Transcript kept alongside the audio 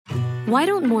Why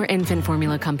don't more infant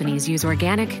formula companies use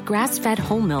organic, grass-fed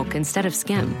whole milk instead of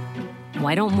skim?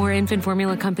 Why don't more infant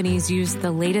formula companies use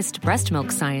the latest breast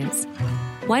milk science?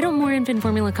 Why don't more infant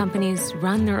formula companies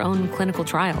run their own clinical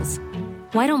trials?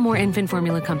 Why don't more infant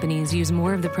formula companies use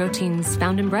more of the proteins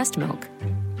found in breast milk?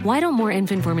 Why don't more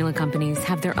infant formula companies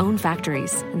have their own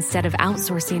factories instead of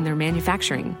outsourcing their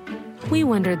manufacturing? We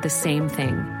wondered the same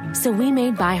thing. So we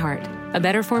made ByHeart, a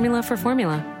better formula for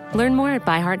formula. Learn more at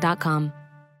byheart.com.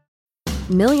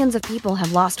 Millions of people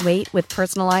have lost weight with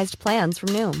personalized plans from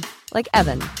Noom. Like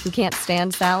Evan, who can't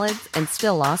stand salads and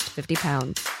still lost 50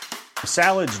 pounds.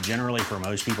 Salads generally for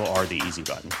most people are the easy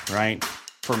button, right?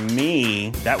 For me,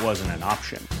 that wasn't an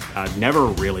option. I never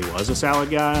really was a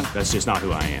salad guy. That's just not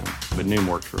who I am. But Noom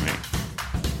worked for me.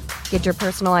 Get your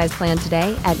personalized plan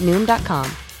today at Noom.com.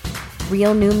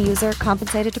 Real Noom user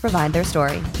compensated to provide their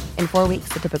story. In 4 weeks,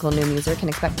 the typical Noom user can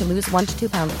expect to lose 1 to 2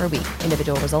 pounds per week.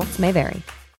 Individual results may vary.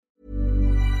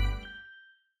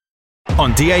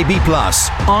 On DAB+,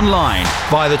 online,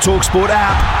 via the TalkSport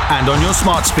app, and on your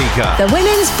smart speaker. The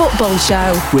Women's Football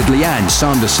Show With Leanne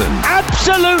Sanderson.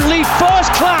 Absolutely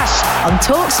first class on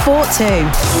TalkSport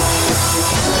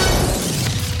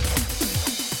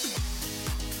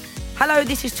 2. Hello,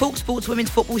 this is TalkSport's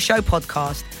Women's Football Show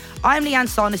podcast. I'm Leanne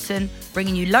Sanderson,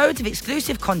 bringing you loads of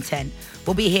exclusive content.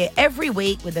 We'll be here every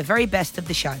week with the very best of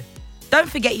the show. Don't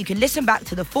forget you can listen back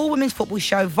to the full Women's Football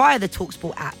Show via the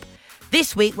TalkSport app.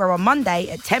 This week, we're on Monday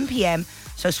at 10 p.m,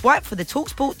 so swipe for the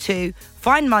TalkSport 2,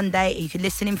 find Monday, and you can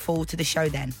listen in full to the show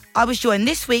then. I was joined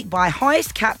this week by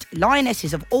highest-capped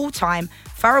lionesses of all time,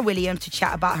 Fara Williams, to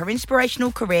chat about her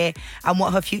inspirational career and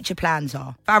what her future plans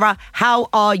are. Fara, how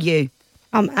are you?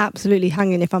 I'm absolutely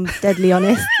hanging, if I'm deadly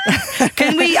honest.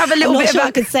 Can we have a little bit I'm not sure of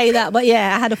I could say that, but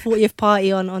yeah, I had a 40th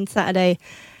party on Saturday.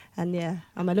 And yeah,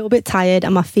 I'm a little bit tired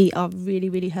and my feet are really,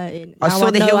 really hurting. I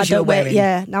saw the heels you were wearing.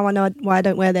 Yeah, now I know why I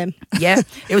don't wear them. Yeah,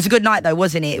 it was a good night though,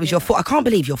 wasn't it? It was your I can't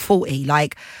believe you're 40.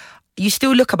 Like, you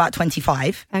still look about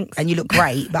 25. Thanks. And you look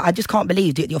great, but I just can't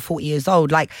believe that you're 40 years old.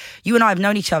 Like, you and I have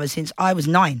known each other since I was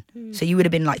 9. So you would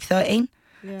have been like 13.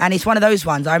 Yeah. And it's one of those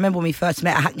ones. I remember when we first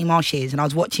met at Hackney Marshes and I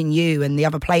was watching you and the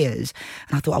other players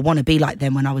and I thought I want to be like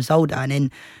them when I was older. And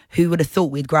then who would have thought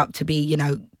we'd grow up to be,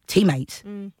 teammates?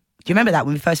 Do you remember that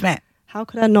when we first met? How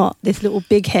could I not? This little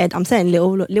big head. I'm saying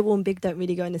little. Look, little and big don't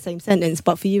really go in the same sentence,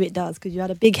 but for you it does, because you had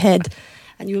a big head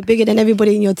and you were bigger than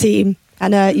everybody in your team.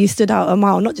 And you stood out a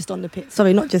mile, not just on the pitch.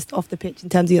 Sorry, not just off the pitch in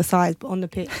terms of your size, but on the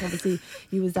pitch. Obviously,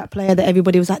 you was that player that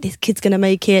everybody was like, this kid's going to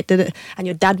make it. And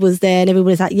your dad was there and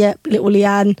everybody was like, yep, little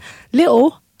Leanne.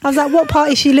 Little? I was like, what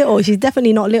part is she little? She's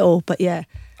definitely not little, but yeah.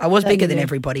 I was bigger than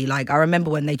everybody. Like, I remember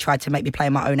when they tried to make me play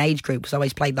in my own age group, because I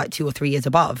always played like 2 or 3 years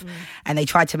above. And they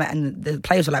tried to and the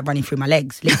players were like running through my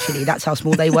legs, literally. That's how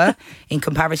small they were in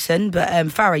comparison. But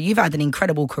Farah, you've had an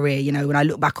incredible career. When I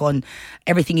look back on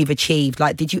everything you've achieved,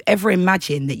 like, did you ever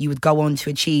imagine that you would go on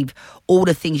to achieve all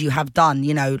the things you have done?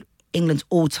 England's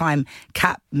all-time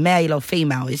cap, male or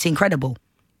female. It's incredible.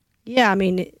 Yeah, I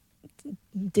mean,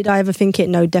 did I ever think it?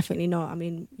 No, definitely not. I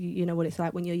mean, you know what it's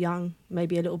like when you're young,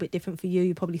 maybe a little bit different for you.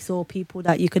 You probably saw people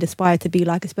that you could aspire to be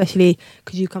like, especially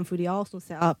because you come through the Arsenal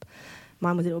setup.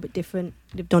 Mine was a little bit different.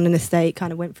 Lived on an estate,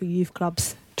 kind of went through youth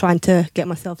clubs, trying to get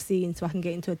myself seen so I can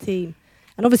get into a team.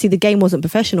 And obviously the game wasn't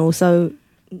professional, so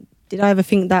did I ever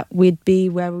think that we'd be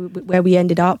where we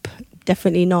ended up?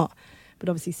 Definitely not. But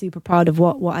obviously super proud of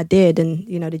what I did and,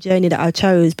 the journey that I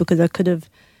chose, because I could have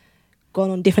gone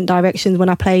on different directions when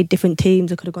I played different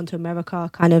teams. I could have gone to America,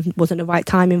 kind of wasn't the right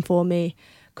timing for me.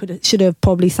 Should have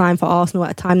probably signed for Arsenal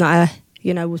at a time that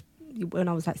I, was when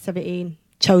I was like 17,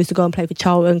 chose to go and play for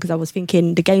Charlton because I was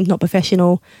thinking the game's not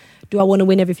professional. Do I want to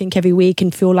win everything every week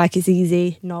and feel like it's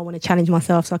easy? No, I want to challenge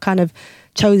myself. So I kind of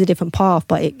chose a different path,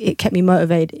 but it kept me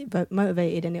motivated,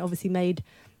 and it obviously made,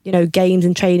 games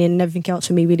and training and everything else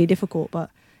for me really difficult. But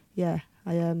yeah,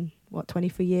 I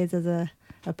 23 years as a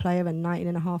player and 19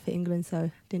 and a half at England,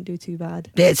 so didn't do too bad.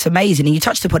 Yeah, it's amazing. And you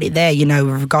touched upon it there,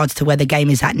 with regards to where the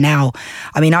game is at now.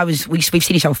 I mean, we've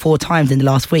seen each other 4 times in the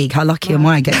last week. How lucky am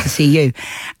I get to see you?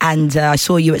 And I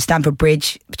saw you at Stamford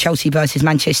Bridge, Chelsea versus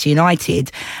Manchester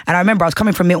United. And I remember I was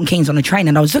coming from Milton Keynes on a train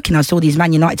and I saw these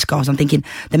Man United scarves. I'm thinking,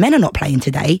 the men are not playing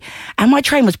today. And my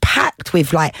train was packed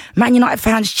with like Man United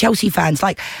fans, Chelsea fans,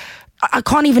 like, I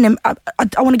can't even, I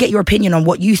want to get your opinion on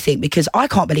what you think, because I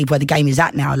can't believe where the game is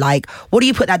at now. Like, what do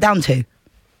you put that down to?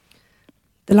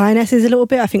 The Lionesses a little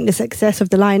bit. I think the success of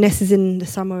the Lionesses in the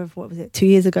summer of, 2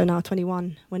 years ago now,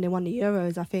 21, when they won the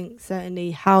Euros, I think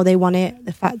certainly how they won it,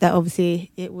 the fact that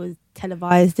obviously it was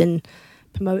televised and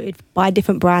promoted by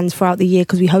different brands throughout the year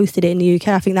because we hosted it in the UK,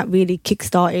 I think that really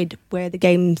kick-started where the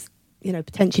game's,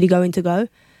 potentially going to go.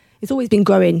 it's always been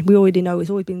growing. We already know it's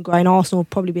always been growing. Arsenal have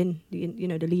probably been,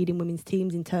 the leading women's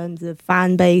teams in terms of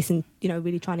fan base and,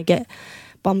 really trying to get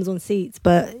bums on seats.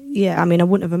 But yeah, I mean, I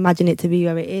wouldn't have imagined it to be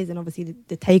where it is. And obviously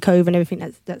the takeover and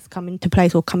everything that's coming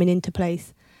into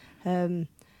place. I'm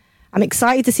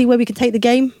excited to see where we can take the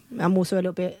game. I'm also a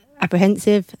little bit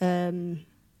apprehensive. I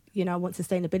want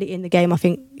sustainability in the game. I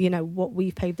think, what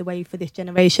we've paved the way for this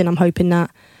generation, I'm hoping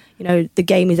that, the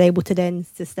game is able to then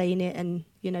sustain it and,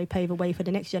 pave a way for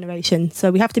the next generation.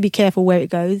 So we have to be careful where it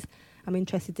goes. I'm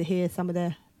interested to hear some of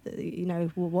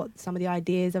what some of the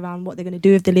ideas around what they're going to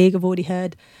do with the league. I've already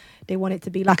heard they want it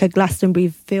to be like a Glastonbury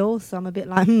feel. So I'm a bit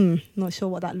like, not sure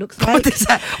what that looks like. What is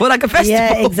that? Well, like a festival?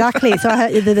 Yeah, exactly. So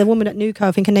I heard the woman at Newco,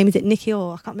 I think her name is Nikki,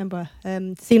 or I can't remember.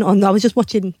 Seen it on, I was just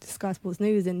watching Sky Sports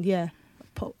News and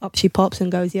up she pops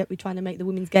and goes, we're trying to make the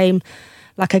women's game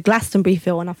like a Glastonbury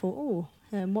feel. And I thought,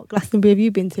 what Glastonbury have you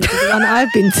been to? Because the one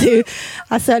I've been to,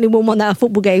 I certainly wouldn't want that at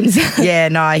football games. Yeah,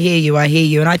 no, I hear you.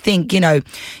 And I think,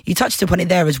 you touched upon it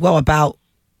there as well about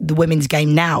the women's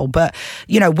game now, but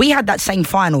we had that same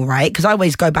final, right? Because I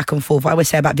always go back and forth. I always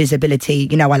say about visibility,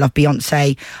 I love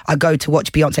Beyonce. I go to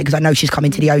watch Beyonce because I know she's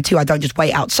coming to the O2. I don't just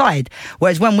wait outside.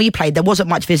 Whereas when we played, there wasn't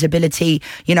much visibility.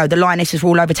 The Lionesses were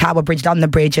all over Tower Bridge,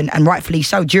 London Bridge, and rightfully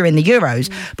so during the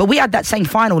Euros. But we had that same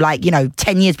final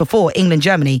 10 years before, England,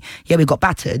 Germany. Yeah, we got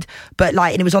battered, but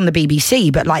and it was on the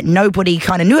BBC, but nobody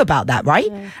kind of knew about that, right?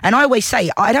 Yeah. And I always say,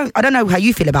 I don't know how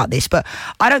you feel about this, but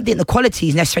I don't think the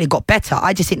quality's necessarily got better.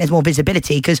 I just think there's more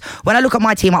visibility, because when I look at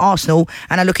my team at Arsenal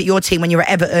and I look at your team when you're at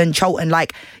Everton, Charlton,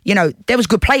 there was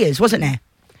good players, wasn't there?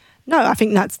 No, I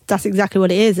think that's exactly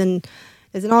what it is. And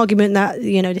there's an argument that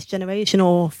this generation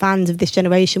or fans of this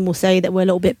generation will say that we're a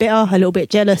little bit bitter, a little bit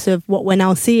jealous of what we're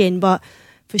now seeing. But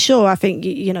for sure, I think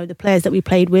the players that we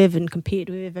played with and competed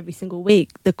with every single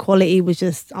week, the quality was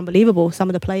just unbelievable. Some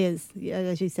of the players,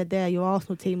 as you said there, your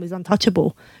Arsenal team was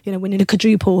untouchable. Winning a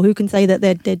quadruple. Who can say that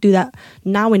they'd do that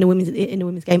now in the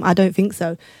women's game? I don't think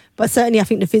so. But certainly, I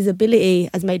think the visibility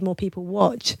has made more people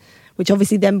watch. Which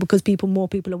obviously then, because more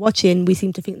people are watching, we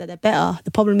seem to think that they're better.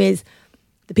 The problem is,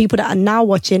 the people that are now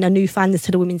watching are new fans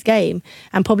to the women's game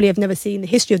and probably have never seen the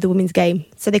history of the women's game,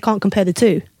 so they can't compare the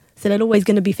two. So they're always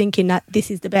going to be thinking that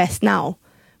this is the best now,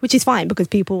 which is fine because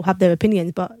people have their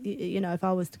opinions. But, if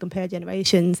I was to compare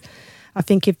generations, I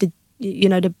think if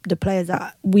the players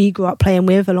that we grew up playing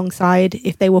with alongside,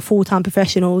 if they were full-time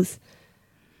professionals,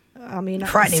 I mean,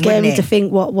 it's scary to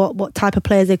think what type of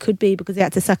players they could be, because they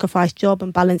had to sacrifice job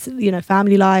and balance,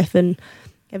 family life and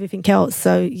everything else.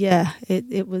 So, yeah,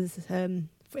 it was,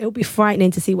 it'll be frightening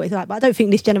to see what it's like. But I don't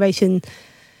think this generation...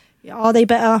 Are they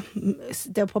better?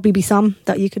 There'll probably be some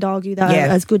that you could argue that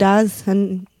are as good as,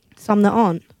 and some that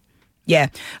aren't. Yeah,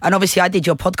 and obviously I did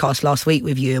your podcast last week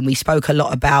with you, and we spoke a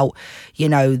lot about,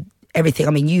 everything.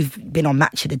 I mean, you've been on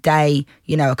Match of the Day,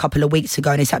 a couple of weeks ago,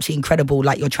 and it's absolutely incredible,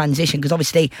 your transition, because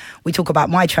obviously we talk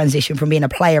about my transition from being a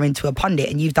player into a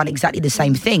pundit, and you've done exactly the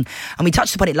same thing. And we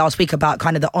touched upon it last week about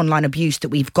kind of the online abuse that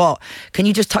we've got. Can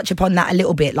you just touch upon that a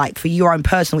little bit, for your own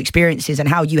personal experiences and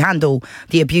how you handle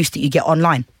the abuse that you get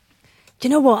online? Do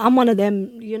you know what? I'm one of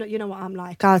them. You know what I'm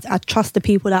like. I trust the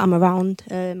people that I'm around.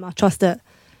 I trust that,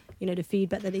 the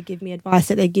feedback that they give me, advice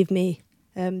that they give me,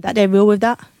 that they're real with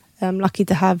that. I'm lucky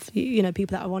to have, people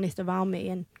that are honest around me.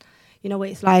 And what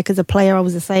it's like as a player, I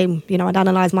was the same. I'd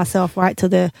analyse myself right to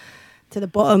the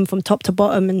bottom, from top to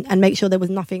bottom, and make sure there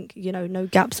was nothing, no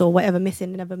gaps or whatever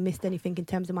missing. I never missed anything in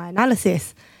terms of my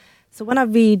analysis. So when I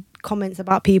read comments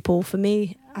about people, for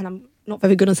me, and I'm not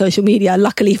very good on social media,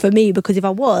 luckily for me, because if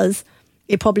I was,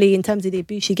 it probably, in terms of the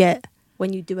abuse you get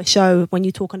when you do a show, when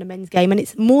you talk on the men's game, and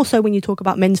it's more so when you talk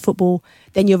about men's football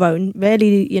than your own.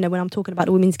 Rarely, when I'm talking about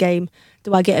the women's game,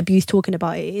 do I get abuse talking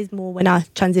about it. It is more when I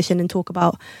transition and talk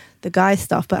about the guys'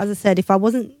 stuff. But as I said, if I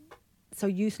wasn't so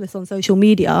useless on social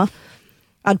media,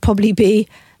 I'd probably be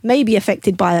maybe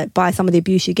affected by some of the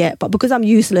abuse you get. But because I'm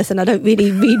useless and I don't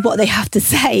really read what they have to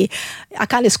say, I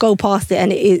kind of scroll past it,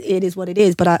 and it is what it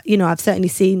is. But I've certainly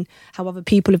seen how other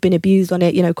people have been abused on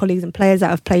it, colleagues and players that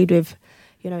I've played with,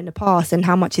 in the past, and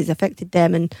how much it's affected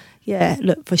them. And yeah,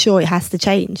 look, for sure it has to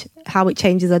change. How it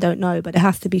changes, I don't know, but there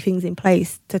has to be things in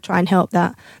place to try and help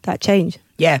that change.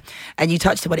 Yeah, and you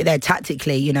touched upon it there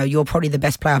tactically. You're probably the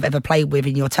best player I've ever played with,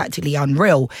 and you're tactically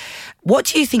unreal. What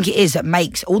do you think it is that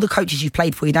makes all the coaches you've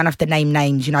played for, you don't have to name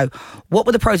names, what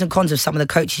were the pros and cons of some of the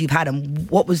coaches you've had, and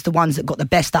what was the ones that got the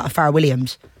best out of Fara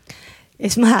Williams?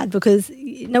 It's mad because,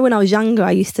 when I was younger,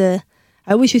 I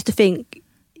always used to think,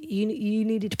 you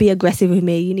needed to be aggressive with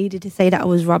me. You needed to say that I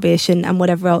was rubbish and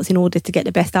whatever else in order to get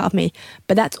the best out of me.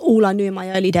 But that's all I knew in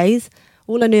my early days.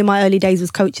 all I knew in my early days was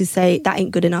coaches say, that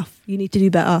ain't good enough. You need to do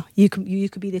better. You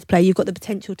could be this player. You've got the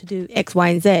potential to do X, Y,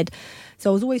 and Z. So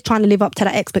I was always trying to live up to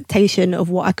that expectation of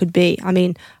what I could be. I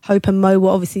mean, Hope and Mo were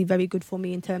obviously very good for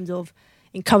me in terms of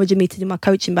encouraging me to do my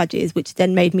coaching badges, which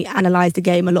then made me analyse the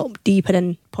game a lot deeper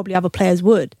than probably other players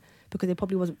would, because they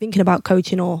probably wasn't thinking about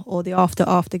coaching or the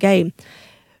after game.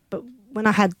 But when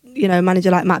I had, a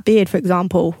manager like Matt Beard, for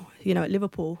example, at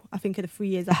Liverpool, I think of the 3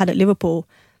 years I had at Liverpool,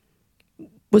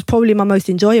 was probably my most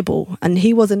enjoyable. And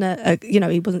he wasn't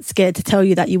he wasn't scared to tell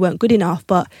you that you weren't good enough,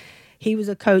 but he was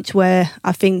a coach where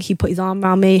I think he put his arm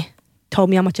around me, told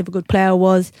me how much of a good player I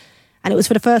was. And it was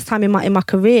for the first time in my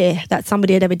career that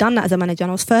somebody had ever done that as a manager,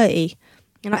 and I was 30.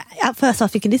 And at first I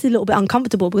was thinking, this is a little bit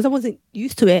uncomfortable because I wasn't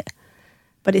used to it.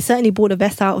 But it certainly brought the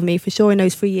best out of me. For sure, in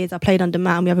those 3 years I played under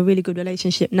Matt, and we have a really good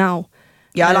relationship now.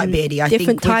 Yeah, I like Beardy. I think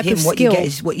with him, what you get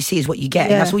is what you see is what you get.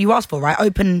 Yeah. And that's all you ask for, right?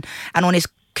 Open and honest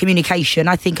communication.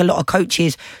 I think a lot of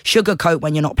coaches sugarcoat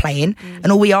when you're not playing, and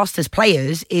all we ask as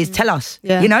players is tell us,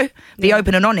 be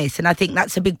open and honest. And I think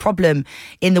that's a big problem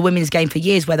in the women's game for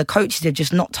years, where the coaches have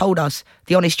just not told us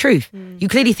the honest truth. You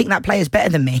clearly think that player's better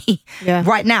than me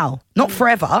right now, not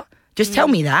forever. Just tell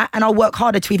me that, and I'll work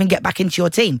harder to even get back into your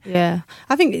team. Yeah,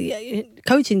 I think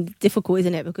coaching difficult,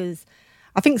 isn't it? Because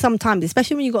I think sometimes,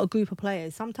 especially when you've got a group of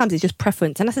players, sometimes it's just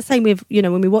preference. And that's the same with,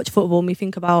 when we watch football and we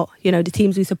think about, the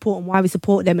teams we support and why we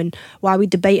support them and why we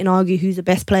debate and argue who's the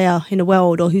best player in the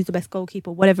world or who's the best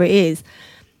goalkeeper, whatever it is.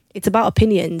 It's about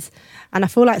opinions. And I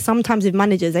feel like sometimes with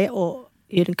managers or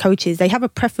coaches, they have a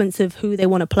preference of who they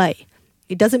want to play.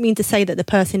 It doesn't mean to say that the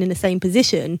person in the same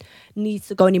position needs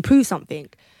to go and improve something.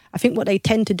 I think what they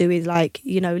tend to do is like,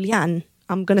 Leanne,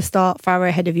 I'm going to start Fara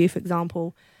ahead of you, for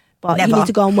example. But you need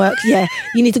to go and work. Yeah,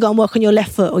 you need to go and work on your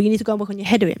left foot, or you need to go and work on your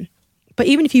headering. But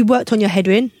even if you worked on your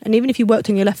headering, and even if you worked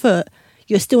on your left foot,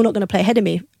 you're still not going to play ahead of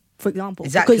me, for example.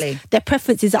 Exactly. Because their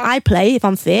preference is that I play if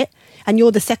I'm fit, and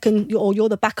you're the second, or you're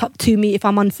the backup to me if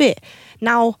I'm unfit.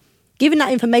 Now, giving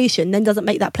that information then doesn't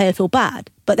make that player feel bad,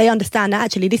 but they understand that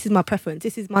actually this is my preference.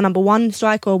 This is my number one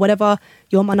striker or whatever.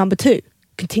 You're my number two.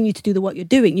 Continue to do the work you're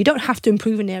doing. You don't have to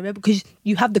improve an area because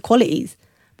you have the qualities.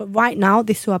 But right now,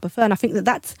 this is who I prefer. And I think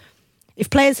that's, if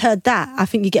players heard that, I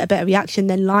think you get a better reaction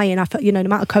than lying. I felt, the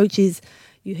amount of coaches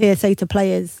you hear say to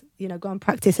players, go and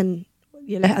practice and,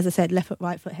 as I said, left foot,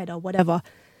 right foot, header, whatever.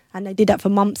 And they did that for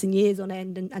months and years on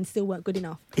end and still weren't good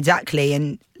enough. Exactly.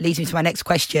 And leads me to my next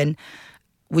question.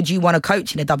 Would you want to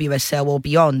coach in a WSL or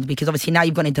beyond? Because obviously now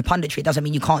you've gone into punditry. It doesn't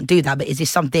mean you can't do that. But is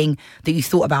this something that you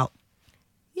thought about?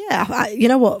 Yeah, you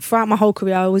know what? Throughout my whole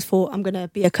career, I always thought I'm going to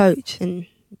be a coach. And,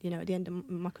 at the end of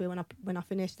my career, when I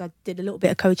finished, I did a little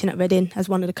bit of coaching at Reading as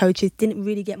one of the coaches. Didn't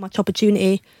really get much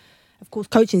opportunity. Of course,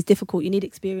 coaching is difficult. You need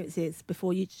experiences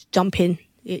before you jump in,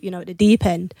 at the deep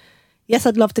end. Yes,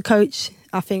 I'd love to coach.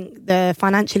 I think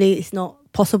financially it's not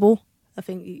possible. I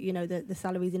think, the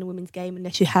salaries in the women's game,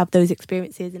 unless you have those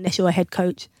experiences, unless you're a head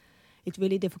coach, it's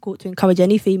really difficult to encourage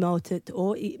any female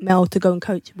or male to go and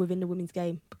coach within the women's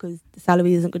game because the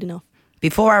salary isn't good enough.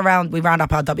 Before we round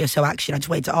up our WSL action, I just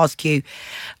wanted to ask you,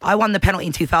 I won the penalty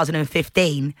in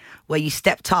 2015 where you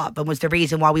stepped up and was the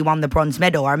reason why we won the bronze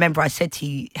medal. I remember I said to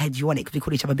you, Head, do you want it? Because we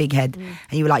called each other Big Head.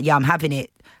 And you were like, yeah, I'm having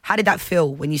it. How did that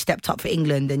feel when you stepped up for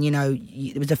England and,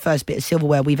 it was the first bit of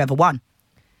silverware we've ever won?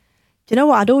 Do you know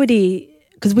what?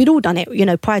 Because we'd all done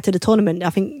it, prior to the tournament.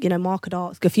 I think, Mark had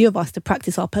asked a few of us to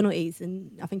practice our penalties,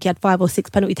 and I think he had 5 or 6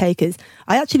 penalty takers.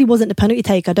 I actually wasn't the penalty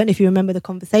taker. I don't know if you remember the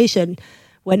conversation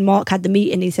when Mark had the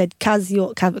meeting. He said,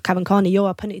 Cavancani, you're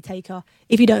a penalty taker.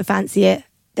 If you don't fancy it,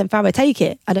 then Farah, take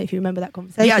it. I don't know if you remember that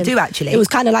conversation. Yeah, I do actually. It was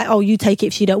kind of like, you take it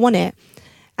if she don't want it.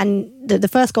 And the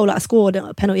first goal that I scored,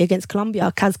 a penalty against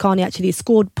Colombia, Kaz Carney actually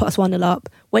scored, put us 1-0 up,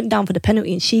 went down for the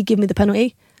penalty, and she gave me the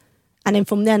penalty. And then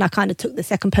from then I kind of took the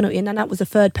second penalty, and then that was the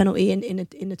third penalty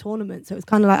in the tournament. So it was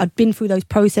kind of like I'd been through those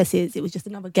processes. It was just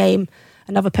another game,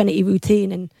 another penalty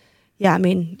routine. And yeah, I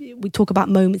mean, we talk about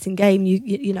moments in game.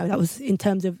 You know, that was in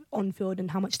terms of on field and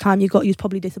how much time you got. You was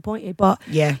probably disappointed, but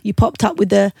yeah, you popped up with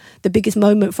the biggest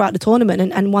moment throughout the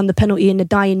tournament and won the penalty in the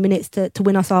dying minutes to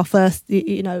win us our first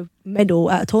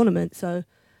medal at a tournament. So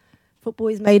football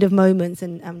is made of moments,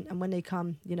 and when they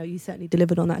come, you certainly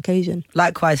delivered on that occasion.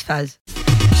 Likewise, Faz.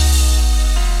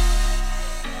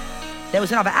 There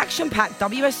was another action-packed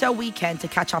WSL weekend to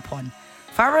catch up on.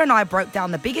 Farah and I broke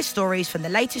down the biggest stories from the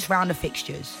latest round of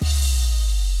fixtures.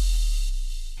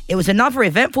 It was another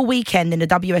eventful weekend in the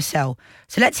WSL,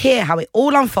 so let's hear how it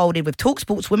all unfolded with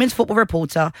TalkSport's women's football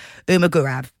reporter, Uma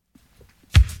Gurav.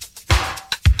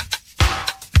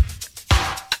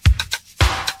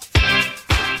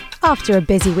 After a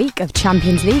busy week of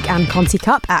Champions League and Conti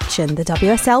Cup action, the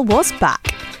WSL was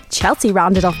back. Chelsea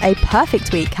rounded off a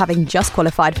perfect week, having just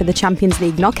qualified for the Champions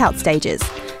League knockout stages.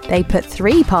 They put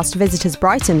 3 past visitors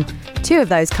Brighton, 2 of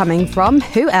those coming from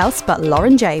who else but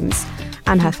Lauren James.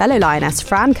 And her fellow Lioness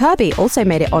Fran Kirby also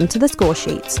made it onto the score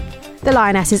sheet. The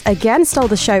Lionesses again stole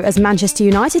the show as Manchester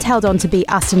United held on to beat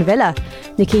Aston Villa.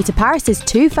 Nikita Parris'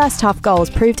 2 first-half goals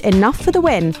proved enough for the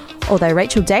win, although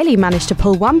Rachel Daly managed to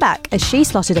pull one back as she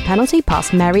slotted a penalty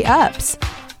past Mary Earps.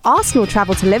 Arsenal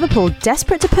travelled to Liverpool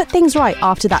desperate to put things right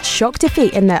after that shock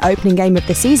defeat in their opening game of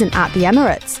the season at the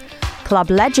Emirates. Club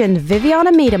legend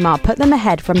Viviana Miedema put them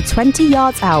ahead from 20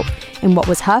 yards out in what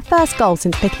was her first goal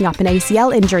since picking up an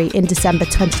ACL injury in December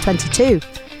 2022.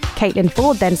 Caitlin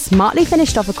Ford then smartly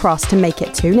finished off a cross to make it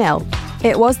 2-0.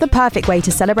 It was the perfect way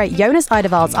to celebrate Jonas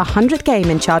Eidevall's 100th game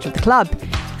in charge of the club,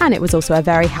 and it was also a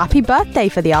very happy birthday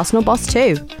for the Arsenal boss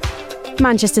too.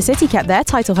 Manchester City kept their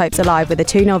title hopes alive with a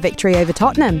 2-0 victory over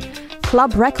Tottenham.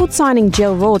 Club record signing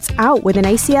Jill Roord's out with an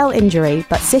ACL injury,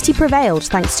 but City prevailed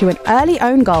thanks to an early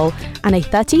own goal and a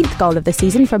 13th goal of the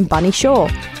season from Bunny Shaw.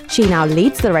 She now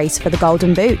leads the race for the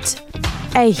Golden Boot.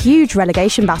 A huge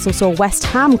relegation battle saw West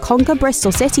Ham conquer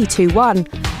Bristol City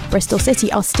 2-1. Bristol City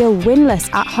are still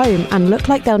winless at home and look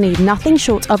like they'll need nothing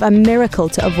short of a miracle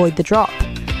to avoid the drop.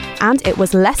 And it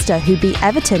was Leicester who beat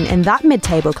Everton in that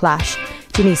mid-table clash.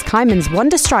 Janice Kyman's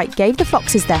wonder strike gave the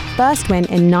Foxes their first win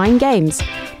in 9 games,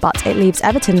 but it leaves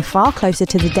Everton far closer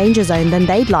to the danger zone than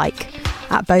they'd like.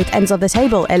 At both ends of the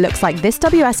table, it looks like this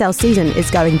WSL season is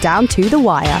going down to the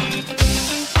wire.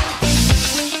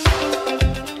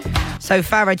 So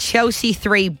Farah, Chelsea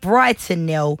 3, Brighton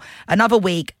 0. Another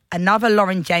week, another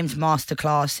Lauren James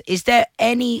masterclass. Is there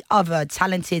any other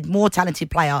more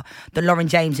talented player than Lauren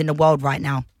James in the world right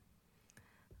now?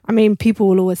 I mean, people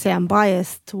will always say I'm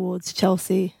biased towards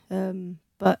Chelsea,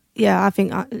 but yeah, I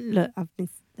think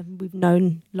we've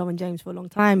known Lauren James for a long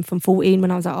time. From 14,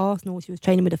 when I was at Arsenal, she was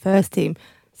training with the first team.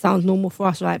 Sounds normal for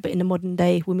us, right? But in the modern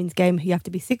day women's game, you have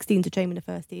to be 16 to train with the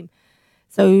first team.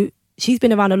 So she's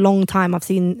been around a long time. I've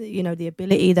seen, the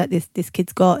ability that this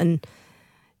kid's got, and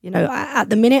at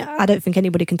the minute, I don't think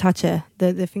anybody can touch her.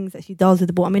 The things that she does with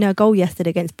the ball. I mean, her goal yesterday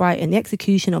against Brighton, the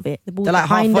execution of it, the ball's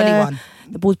behind her.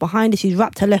 The ball's behind her. She's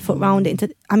wrapped her left foot round it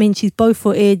into. I mean, she's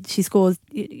bow-footed. She scores,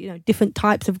 different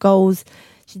types of goals.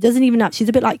 She doesn't even have. She's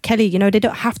a bit like Kelly. They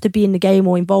don't have to be in the game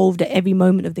or involved at every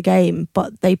moment of the game,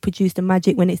 but they produce the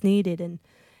magic when it's needed. And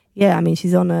yeah, I mean,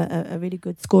 she's on a really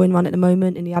good scoring run at the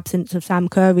moment. In the absence of Sam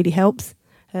Kerr, really helps.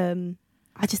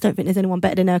 I just don't think there's anyone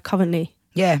better than her currently.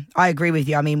 Yeah, I agree with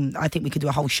you. I mean, I think we could do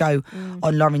a whole show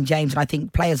on Lauren James, and I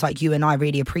think players like you and I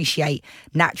really appreciate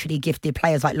naturally gifted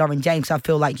players like Lauren James. I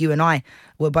feel like you and I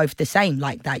were both the same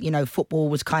like that. Football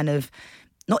was kind of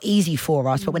not easy for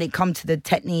us, but when it comes to the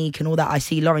technique and all that, I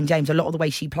see Lauren James, a lot of the way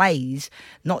she plays,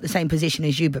 not the same position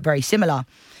as you, but very similar.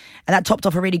 And that topped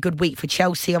off a really good week for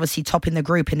Chelsea, obviously topping the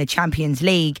group in the Champions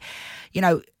League.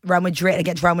 Real Madrid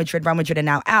against Real Madrid are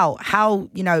now out. How,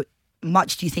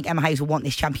 much do you think Emma Hayes will want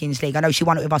this Champions League? I know she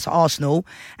won it with us at Arsenal,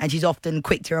 and she's often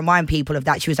quick to remind people of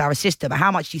that. She was our assistant. But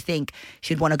how much do you think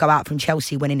she'd want to go out from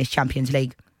Chelsea winning this Champions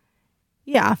League?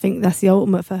 Yeah, I think that's the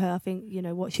ultimate for her. I think,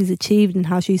 what she's achieved and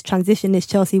how she's transitioned this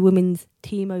Chelsea women's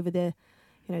team over the,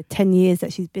 10 years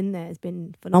that she's been there has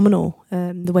been phenomenal.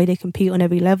 The way they compete on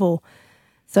every level.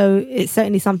 So it's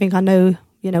certainly something I know,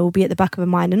 will be at the back of her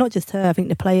mind. And not just her, I think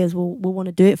the players will want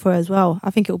to do it for her as well. I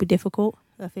think it will be difficult.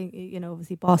 I think,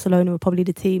 obviously Barcelona are probably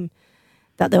the team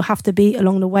that they'll have to beat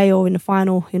along the way or in the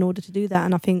final in order to do that.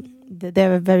 And I think that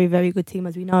they're a very, very good team,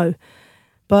 as we know.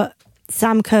 But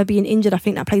Sam Kerr being injured, I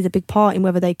think that plays a big part in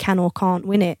whether they can or can't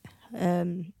win it.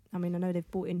 I mean, I know they've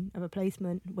brought in a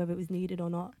replacement, whether it was needed or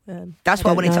not. That's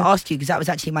what I wanted to ask you, because that was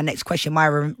actually my next question.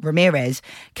 Maya Ramirez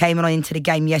came on into the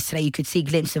game yesterday. You could see a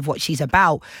glimpse of what she's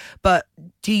about. But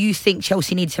do you think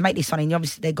Chelsea needed to make this signing?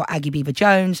 Obviously, they've got Aggie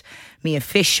Beaver-Jones, Mia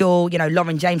Fischel,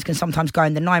 Lauren James can sometimes go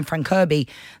in the 9, Fran Kirby.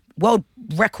 World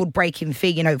record-breaking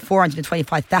fee,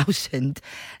 425,000.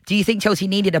 Do you think Chelsea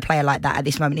needed a player like that at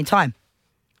this moment in time?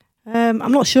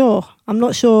 I'm not sure. I'm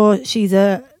not sure she's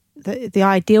the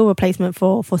ideal replacement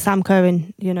for Sam Kerr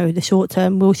in, the short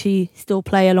term. Will she still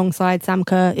play alongside Sam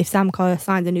Kerr if Sam Kerr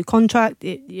signs a new contract,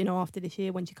 after this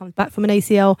year when she comes back from an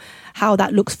ACL, how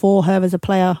that looks for her as a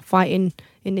player fighting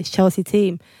in this Chelsea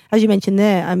team? As you mentioned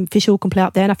there, Fischel can play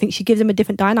up there, and I think she gives them a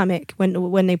different dynamic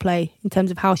when they play, in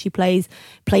terms of how she play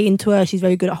into her. She's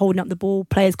very good at holding up the ball.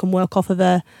 Players can work off of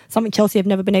her, something Chelsea have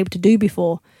never been able to do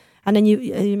before. And then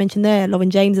you mentioned there,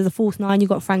 Lauren James as a false 9. You've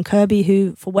got Fran Kirby,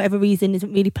 who, for whatever reason,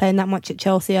 isn't really playing that much at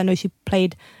Chelsea. I know she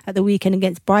played at the weekend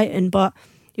against Brighton, but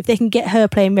if they can get her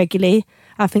playing regularly,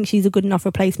 I think she's a good enough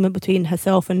replacement between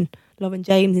herself and Lauren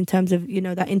James in terms of,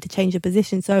 that interchange of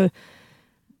position. So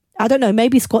I don't know,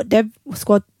 maybe squad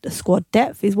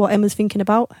depth is what Emma's thinking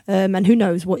about. And who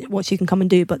knows what she can come and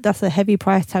do. But that's a heavy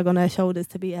price tag on her shoulders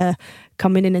to be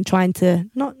coming in and trying to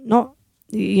not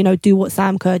do what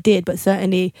Sam Kerr did, but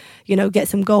certainly, get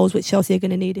some goals, which Chelsea are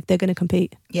going to need if they're going to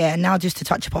compete. Yeah, and now just to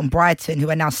touch upon Brighton, who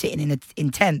are now sitting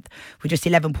in 10th with just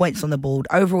 11 points on the board.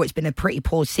 Overall, it's been a pretty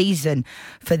poor season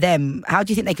for them. How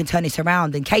do you think they can turn this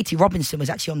around? And Katie Robinson was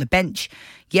actually on the bench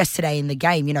yesterday in the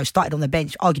game, started on the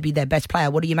bench, arguably their best player.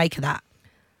 What do you make of that?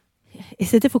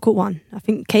 It's a difficult one. I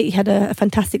think Katie had a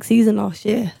fantastic season last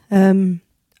year.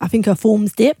 I think her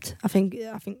form's dipped. I think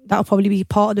that'll probably be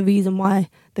part of the reason why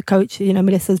the coach,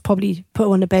 Melissa's probably put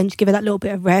her on the bench, give her that little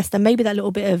bit of rest and maybe that little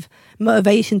bit of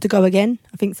motivation to go again.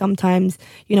 I think sometimes,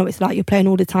 it's like you're playing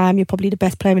all the time. You're probably the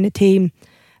best player in the team.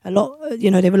 A lot,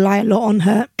 they rely a lot on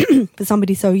her for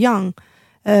somebody so young.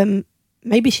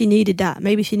 Maybe she needed that.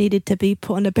 Maybe she needed to be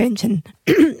put on the bench and,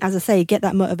 as I say, get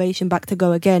that motivation back to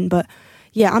go again. But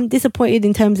yeah, I'm disappointed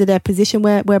in terms of their position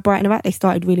where Brighton are at. They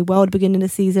started really well at the beginning of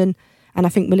the season. And I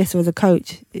think Melissa as a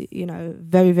coach,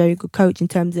 very, very good coach in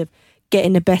terms of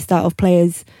getting the best out of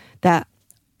players that,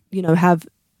 have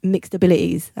mixed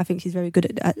abilities. I think she's very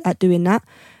good at doing that.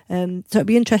 So it'd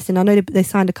be interesting. I know they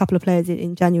signed a couple of players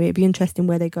in January. It'd be interesting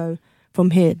where they go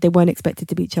from here. They weren't expected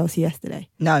to beat Chelsea yesterday.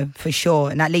 No, for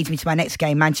sure. And that leads me to my next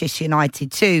game, Manchester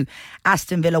United 2,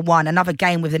 Aston Villa 1. Another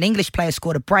game with an English player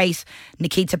scored a brace,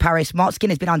 Nikita Paris. Mark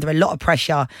Skinner's been under a lot of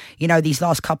pressure, these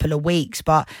last couple of weeks.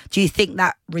 But do you think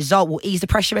that result will ease the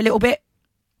pressure a little bit?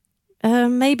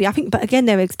 Maybe. I think, but again,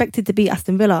 they're expected to beat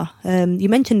Aston Villa. You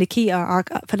mentioned Nikita.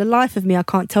 For the life of me, I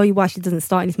can't tell you why she doesn't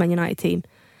start in this Man United team.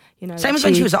 Same as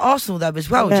when she was at Arsenal though as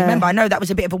well. Do you remember? I know that was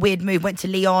a bit of a weird move. Went to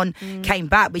Lyon, came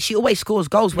back, but she always scores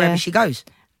goals wherever she goes.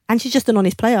 And she's just an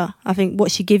honest player. I think what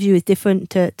she gives you is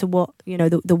different to what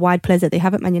the wide players that they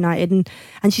have at Man United.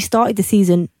 And she started the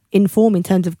season in form in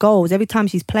terms of goals. Every time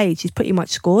she's played, she's pretty much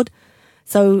scored.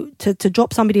 So to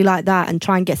drop somebody like that and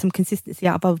try and get some consistency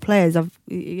out of other players,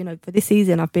 for this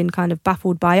season, I've been kind of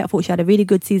baffled by it. I thought she had a really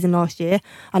good season last year.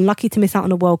 Unlucky to miss out on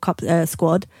the World Cup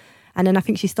squad. And then I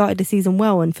think she started the season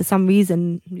well, and for some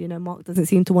reason, Mark doesn't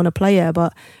seem to want to play her,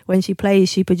 but when she plays,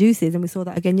 she produces, and we saw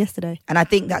that again yesterday. And I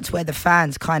think that's where the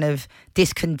fans' kind of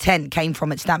discontent came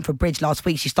from at Stamford Bridge last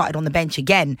week. She started on the bench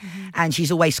again, and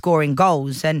she's always scoring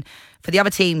goals. And for the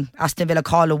other team, Aston Villa,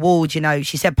 Carla Ward,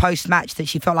 she said post-match that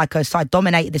she felt like her side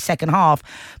dominated the second half,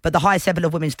 but the highest level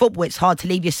of women's football, it's hard to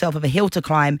leave yourself with a hill to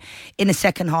climb in the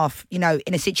second half, in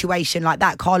a situation like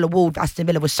that. Carla Ward, Aston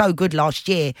Villa was so good last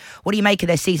year. What do you make of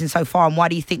their season so far, and why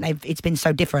do you think it's been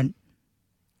so different?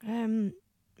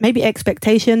 Maybe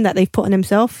expectation that they've put on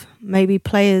themselves. Maybe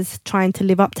players trying to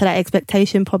live up to that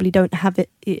expectation probably don't have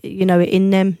it, in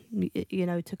them,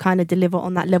 to kind of deliver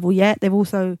on that level yet. They've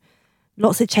also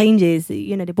lots of changes.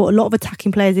 They brought a lot of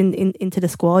attacking players into the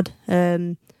squad.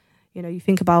 You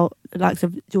think about the likes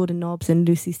of Jordan Nobbs and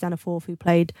Lucy Staniforth, who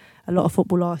played a lot of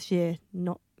football last year,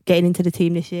 not getting into the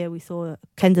team this year. We saw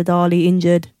Kenza Darley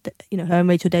injured. Her and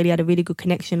Rachel Daly had a really good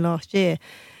connection last year.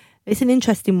 It's an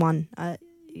interesting one. Are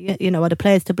the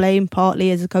players to blame? Partly.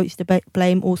 As a coach to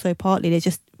blame? Also partly. There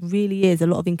just really is a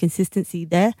lot of inconsistency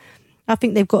there. I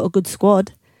think they've got a good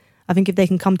squad. I think if they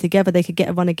can come together, they could get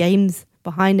a run of games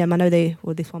behind them. I know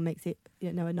this one makes it,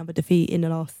 another defeat in the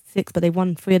last 6, but they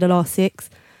won 3 of the last 6.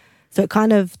 So it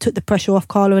kind of took the pressure off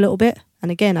Carlo a little bit.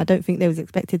 And again, I don't think they was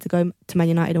expected to go to Man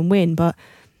United and win, but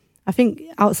I think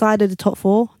outside of the top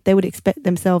 4, they would expect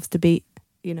themselves to beat,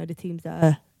 the teams that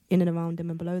are in and around them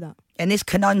and below that. And this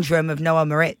conundrum of Noah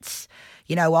Moritz,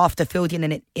 after fielding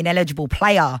an ineligible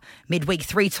player midweek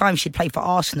 3 times she'd played for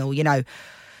Arsenal,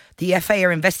 the FA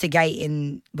are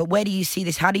investigating, but where do you see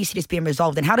this? How do you see this being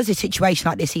resolved? And how does a situation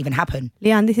like this even happen?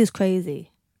 Leanne, this is crazy.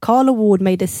 Carla Ward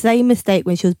made the same mistake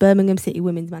when she was Birmingham City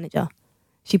women's manager.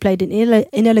 She played an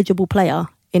ineligible player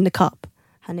in the cup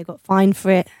and they got fined for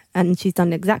it, and she's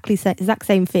done the exact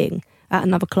same thing at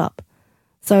another club.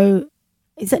 So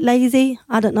is it lazy?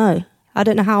 I don't know. I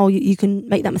don't know how you can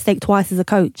make that mistake twice as a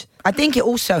coach. I think it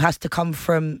also has to come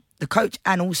from the coach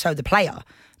and also the player.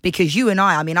 Because you and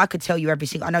I could tell you every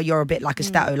single... I know you're a bit like a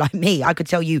stato like me. I could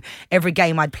tell you every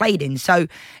game I'd played in. So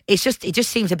it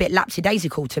just seems a bit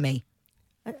lapsidaisical to me.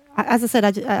 As I said,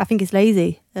 I think it's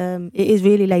lazy. It is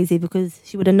really lazy because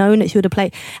she would have known that she would have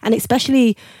played. And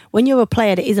especially when you're a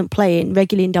player that isn't playing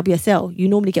regularly in WSL, you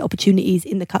normally get opportunities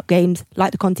in the cup games,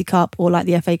 like the Conti Cup or like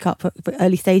the FA Cup, for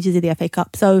early stages of the FA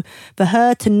Cup. So for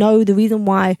her to know the reason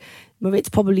why Moritz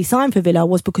probably signed for Villa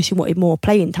was because she wanted more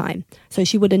playing time. So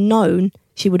she would have known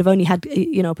she would have only had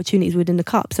opportunities within the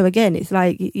cup. So again, it's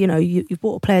like, you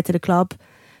brought a player to the club.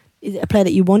 Is it a player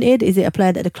that you wanted? Is it a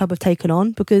player that the club have taken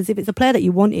on? Because if it's a player that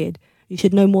you wanted, You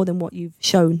should know more than what you've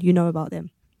shown you know about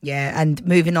them. Yeah, and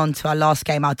moving on to our last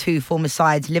game, our two former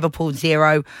sides, Liverpool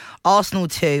 0, Arsenal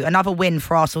 2. Another win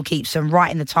for Arsenal keeps them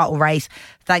right in the title race,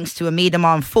 thanks to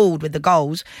Miedema and Ford with the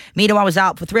goals. Miedema was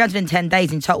out for 310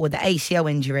 days in total with the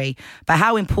ACL injury. But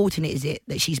how important is it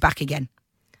that she's back again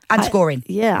and scoring?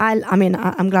 Yeah,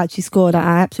 I'm glad she scored.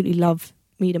 I absolutely love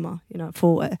Miedema. You know,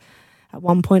 for at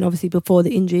one point, obviously before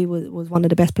the injury, was one of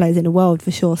the best players in the world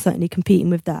for sure. Certainly competing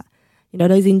with that. You know,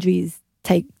 those injuries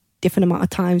take different amount of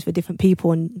times for different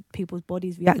people, and people's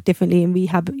bodies react differently, and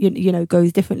rehab, you know,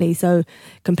 goes differently. So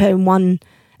comparing one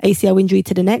ACL injury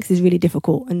to the next is really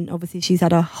difficult. And obviously she's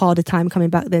had a harder time coming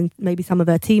back than maybe some of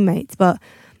her teammates. But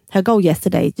her goal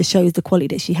yesterday just shows the quality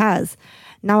that she has.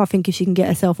 Now I think if she can get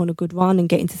herself on a good run and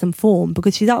get into some form,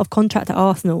 because she's out of contract at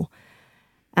Arsenal,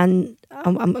 and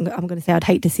I'm going to say I'd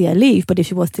hate to see her leave, but if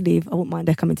she was to leave, I wouldn't mind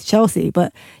her coming to Chelsea.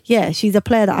 But yeah, she's a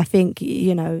player that I think,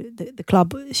 you know, the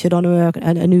club should honour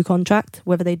a new contract.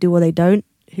 Whether they do or they don't,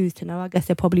 who's to know? I guess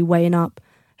they're probably weighing up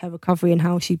her recovery and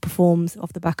how she performs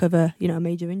off the back of a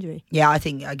major injury. Yeah, I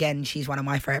think, again, she's one of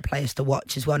my favourite players to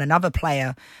watch as well. And another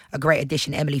player, a great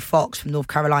addition, Emily Fox from North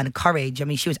Carolina Courage. I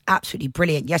mean, she was absolutely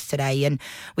brilliant yesterday. And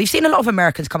we've seen a lot of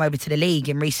Americans come over to the league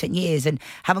in recent years and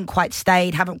haven't quite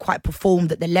stayed, haven't quite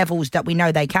performed at the levels that we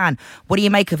know they can. What do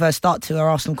you make of her start to her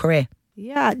Arsenal career?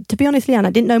 Yeah, to be honest, Leanne, I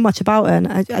didn't know much about her. And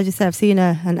I just say I've seen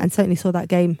her and certainly saw that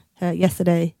game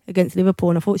yesterday against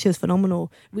Liverpool. And I thought she was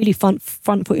phenomenal. Really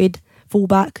front-footed,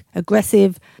 fullback,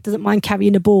 aggressive, doesn't mind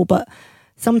carrying the ball, but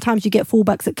sometimes you get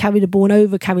fullbacks that carry the ball and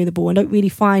over-carry the ball and don't really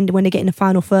find, when they get in the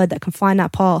final third, that can find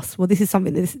that pass. Well, this is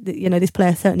something this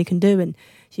player certainly can do, and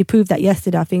she proved that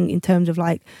yesterday. I think in terms of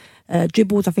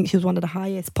dribbles, I think she was one of the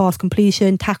highest, pass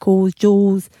completion, tackles,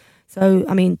 duels. So,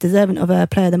 I mean, deserving of a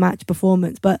player of the match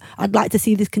performance. But I'd like to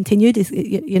see this continued. It's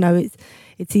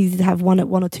easy to have one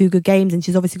or two good games, and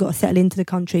she's obviously got to settle into the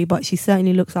country, but she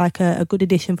certainly looks like a good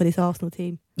addition for this Arsenal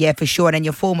team. Yeah, for sure. And then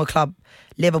your former club,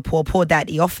 Liverpool, poured that at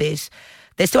the office.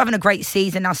 They're still having a great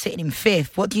season, now sitting in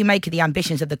fifth. What do you make of the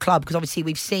ambitions of the club? Because obviously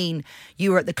we've seen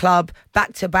you were at the club,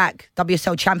 back-to-back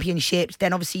WSL championships.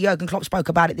 Then obviously Jurgen Klopp spoke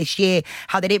about it this year,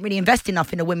 how they didn't really invest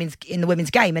enough in the women's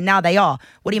game, and now they are.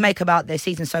 What do you make about their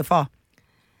season so far?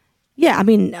 Yeah, I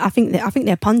mean, I think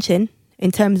they're punching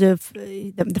in terms of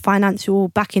the financial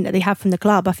backing that they have from the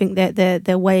club. I think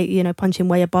they're way, punching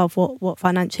way above what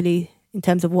financially, in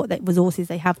terms of what resources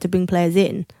they have to bring players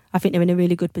in. I think they're in a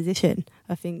really good position.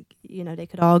 I think, they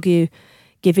could argue,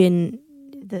 given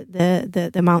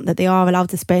the amount that they are allowed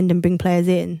to spend and bring players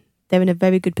in, they're in a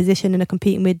very good position and are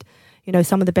competing with,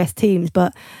 some of the best teams.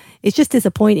 But it's just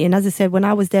disappointing. As I said, when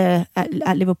I was there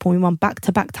at Liverpool, we won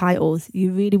back-to-back titles.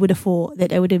 You really would have thought that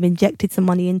they would have injected some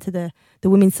money into the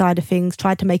women's side of things,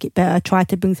 tried to make it better, tried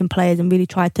to bring some players and really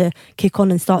tried to kick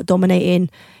on and start dominating.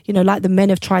 Like the men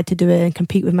have tried to do it and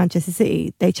compete with Manchester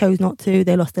City. They chose not to.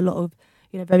 They lost a lot of,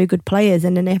 very good players,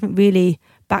 and then they haven't really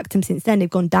backed them since then. They've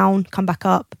gone down, come back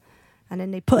up, and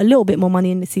then they put a little bit more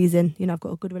money in the season. I've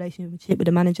got a good relationship with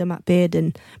the manager, Matt Beard,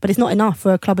 but it's not enough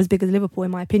for a club as big as Liverpool,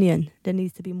 in my opinion. There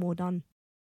needs to be more done.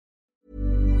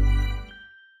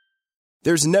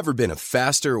 There's never been a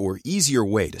faster or easier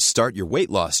way to start your weight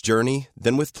loss journey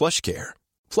than with PlushCare.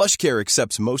 PlushCare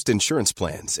accepts most insurance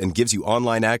plans and gives you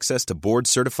online access to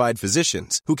board-certified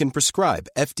physicians who can prescribe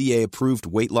FDA-approved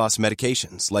weight loss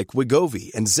medications like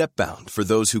Wegovy and Zepbound for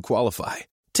those who qualify.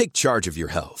 Take charge of your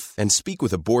health and speak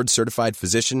with a board-certified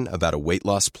physician about a weight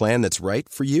loss plan that's right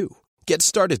for you. Get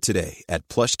started today at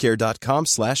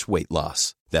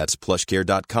plushcare.com/weightloss. That's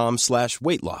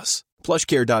plushcare.com/weightloss.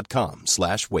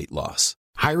 plushcare.com/weightloss.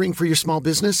 Hiring for your small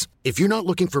business? If you're not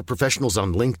looking for professionals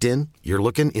on LinkedIn, you're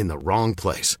looking in the wrong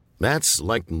place. That's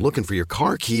like looking for your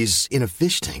car keys in a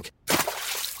fish tank.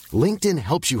 LinkedIn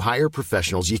helps you hire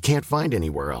professionals you can't find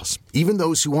anywhere else, even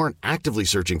those who aren't actively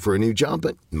searching for a new job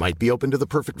but might be open to the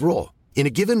perfect role. In a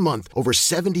given month, over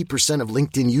 70% of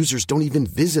LinkedIn users don't even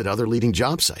visit other leading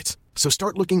job sites. So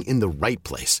start looking in the right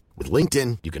place. With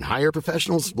LinkedIn, you can hire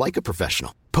professionals like a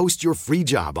professional. Post your free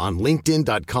job on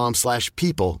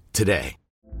linkedin.com/people today.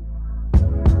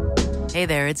 Hey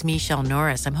there, it's Michelle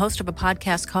Norris. I'm host of a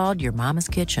podcast called Your Mama's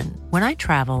Kitchen. When I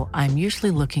travel, I'm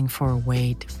usually looking for a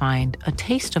way to find a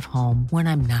taste of home when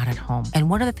I'm not at home. And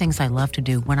one of the things I love to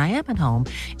do when I am at home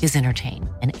is entertain.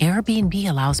 And Airbnb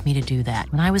allows me to do that.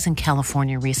 When I was in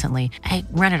California recently, I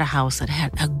rented a house that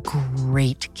had a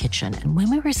great kitchen. And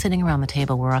when we were sitting around the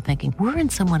table, we were all thinking, we're in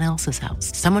someone else's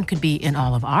house. Someone could be in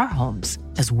all of our homes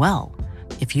as well.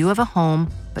 If you have a home,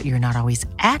 but you're not always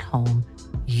at home,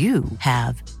 you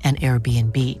have an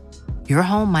Airbnb. Your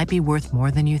home might be worth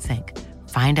more than you think.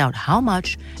 Find out how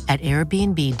much at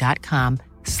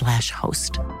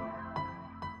airbnb.com/host.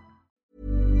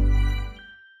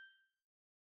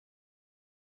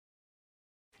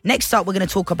 Next up, we're going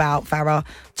to talk about, Farah,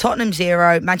 Tottenham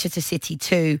 0, Manchester City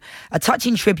 2, a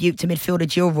touching tribute to midfielder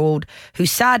Jill Roord,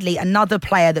 who's sadly another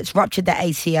player that's ruptured their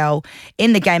ACL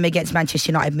in the game against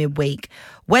Manchester United midweek.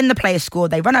 When the players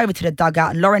scored, they run over to the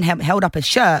dugout and Lauren held up a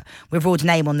shirt with Roord's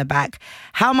name on the back.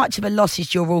 How much of a loss is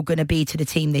Jill Roord going to be to the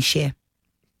team this year?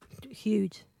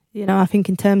 Huge. I think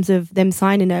in terms of them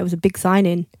signing her, it was a big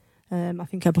signing. I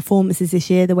think her performances this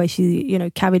year, the way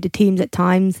she, carried the teams at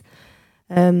times,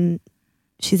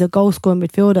 she's a goal-scoring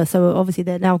midfielder, so obviously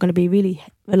they're now going to be really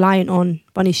reliant on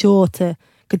Bunny Shaw to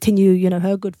continue,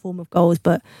 her good form of goals.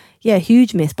 But yeah,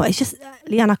 huge miss. But it's just,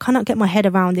 Leanne, I cannot get my head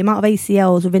around the amount of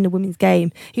ACLs within the women's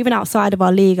game. Even outside of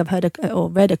our league, I've heard or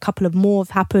read a couple of more have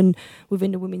happened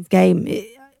within the women's game.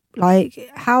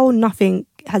 How nothing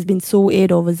has been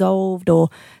sorted or resolved or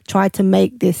tried to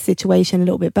make this situation a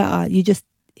little bit better. You just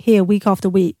hear week after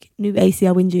week, new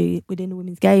ACL injury within the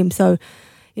women's game. So,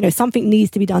 something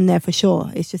needs to be done there for sure.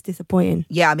 It's just disappointing.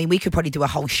 Yeah, I mean, we could probably do a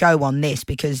whole show on this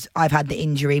because I've had the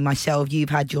injury myself.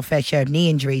 You've had your fair share of knee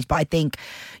injuries. But I think,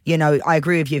 I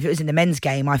agree with you. If it was in the men's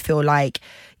game, I feel like,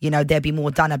 there'd be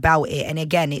more done about it. And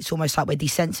again, it's almost like we're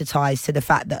desensitized to the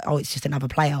fact that, it's just another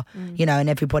player, and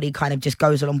everybody kind of just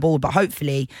goes on board. But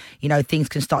hopefully, things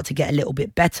can start to get a little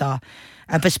bit better.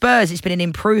 And for Spurs, it's been an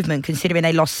improvement considering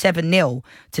they lost 7-0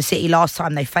 to City last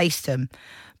time they faced them.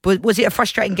 But was it a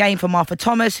frustrating game for Martha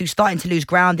Thomas, who's starting to lose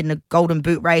ground in the Golden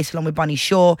Boot race along with Bunny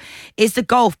Shaw? Is the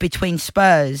gulf between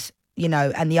Spurs,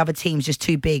 and the other teams just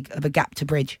too big of a gap to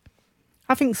bridge?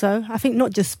 I think so. I think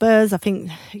not just Spurs. I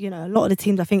think, a lot of the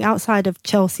teams, I think outside of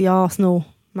Chelsea, Arsenal,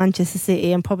 Manchester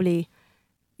City, and probably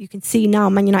you can see now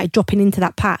Man United dropping into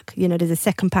that pack. There's a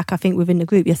second pack, I think, within the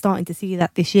group. You're starting to see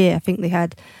that this year. I think they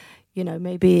had,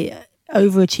 maybe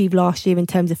overachieved last year in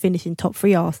terms of finishing top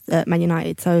 3 at Man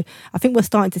United. So I think we're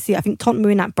starting to see, I think Tottenham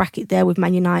are in that bracket there with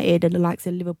Man United and the likes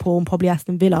of Liverpool and probably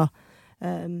Aston Villa.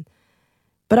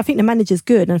 But I think the manager's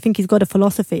good and I think he's got a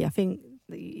philosophy. I think,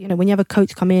 when you have a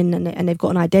coach come in and they've got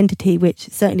an identity, which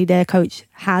certainly their coach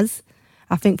has,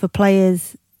 I think for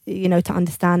players, to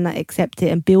understand that, accept it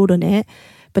and build on it.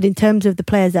 But in terms of the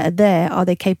players that are there, are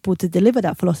they capable to deliver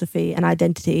that philosophy and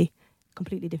identity?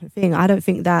 Completely different thing. I don't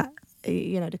think that,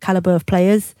 the calibre of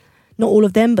players, not all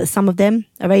of them, but some of them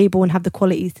are able and have the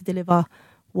qualities to deliver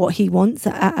what he wants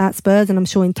at Spurs. And I'm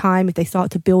sure in time, if they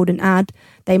start to build and add,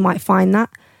 they might find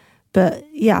that. But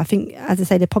yeah, I think, as I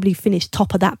say, they probably finished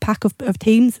top of that pack of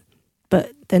teams,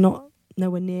 but they're not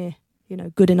nowhere near,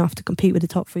 good enough to compete with the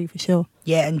top 3 for sure.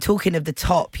 Yeah, and talking of the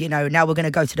top, now we're going to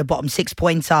go to the bottom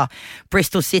 6-pointer.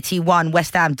 Bristol City 1,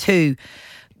 West Ham 2.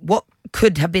 What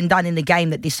could have been done in the game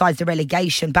that decides the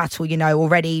relegation battle,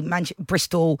 already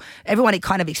Bristol, everyone had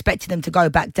kind of expected them to go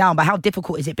back down, but how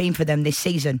difficult has it been for them this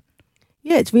season?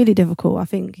 Yeah, it's really difficult. I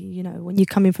think, when you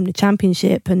come in from the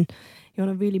Championship and you're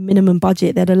on a really minimum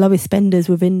budget, they're the lowest spenders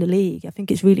within the league. I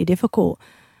think it's really difficult.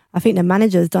 I think the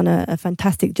manager's done a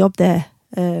fantastic job there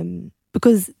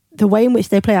because the way in which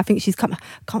they play, I think I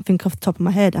can't think off the top of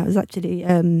my head. I was actually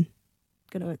going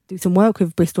to do some work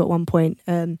with Bristol at one point.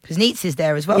 Because Neitz is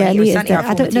there as well. Yeah, Neitz there.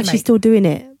 I don't know if she's still doing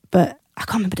it, but I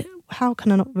can't remember. How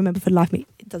can I not remember for the life of me?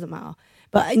 It doesn't matter.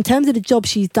 But in terms of the job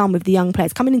she's done with the young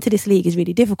players, coming into this league is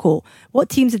really difficult. What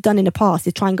teams have done in the past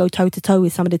is try and go toe-to-toe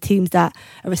with some of the teams that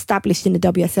are established in the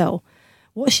WSL.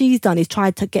 What she's done is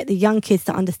tried to get the young kids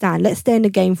to understand, let's stay in the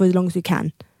game for as long as we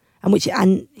can.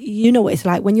 And you know what it's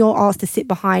like when you're asked to sit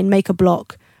behind, make a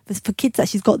block. For kids that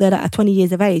she's got there that are 20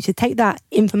 years of age, to take that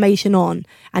information on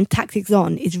and tactics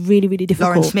on is really, really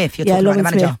difficult. Lauren Smith, you're talking about the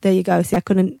manager. Smith, there you go. See, I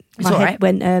couldn't... It's all right.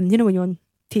 When, when you're on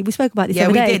TV, we spoke about this the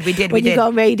other day. We did. When you got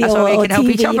on radio or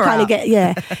TV, you kind of get,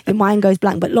 your mind goes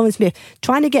blank. But Lauren Smith,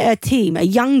 trying to get a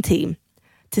young team,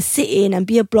 to sit in and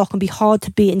be a block and be hard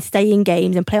to beat and stay in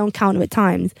games and play on counter at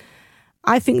times,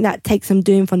 I think that takes some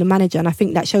doing from the manager, and I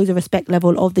think that shows a respect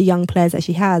level of the young players that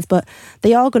she has. But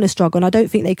they are going to struggle, and I don't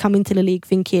think they come into the league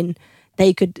thinking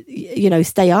they could,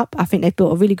 stay up. I think they've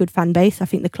built a really good fan base. I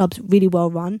think the club's really well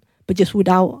run, but just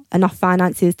without enough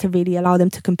finances to really allow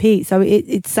them to compete. So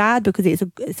it's sad because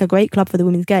it's a great club for the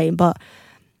women's game, but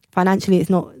financially it's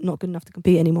not good enough to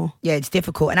compete anymore. Yeah, it's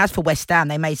difficult. And as for West Ham,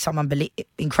 they made some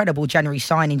incredible January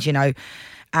signings,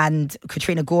 and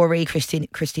Katrina Gorey, Christine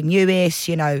Mewis,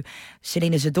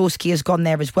 Selena Zadorsky has gone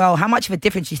there as well. How much of a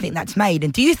difference do you think that's made?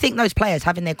 And do you think those players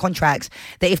having their contracts,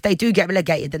 that if they do get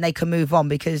relegated, then they can move on?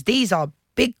 Because these are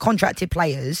big contracted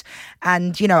players,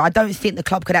 and, I don't think the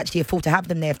club could actually afford to have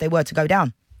them there if they were to go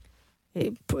down.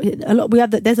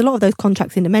 there's a lot of those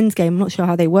contracts in the men's game. I'm not sure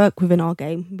how they work within our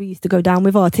game. We used to go down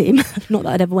with our team. Not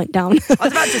that I'd ever went down. I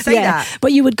was about to say that.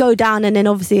 But you would go down, and then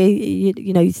obviously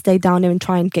you stay down there and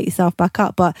try and get yourself back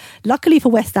up. But luckily for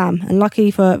West Ham and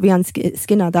luckily for Ryan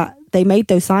Skinner that they made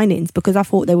those signings, because I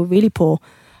thought they were really poor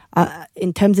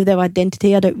in terms of their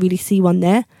identity. I don't really see one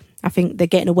there. I think they're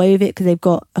getting away with it because they've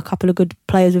got a couple of good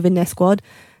players within their squad.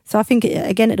 So I think,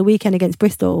 again, at the weekend against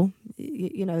Bristol, they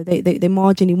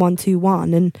marginally won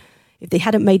 2-1. And if they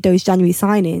hadn't made those January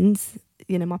signings,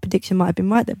 my prediction might have been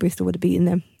right that Bristol would have beaten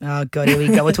them. Oh, God, here we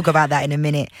go. We'll talk about that in a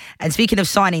minute. And speaking of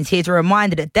signings, here's a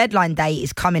reminder that deadline day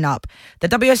is coming up. The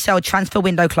WSL transfer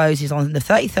window closes on the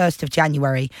 31st of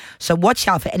January. So watch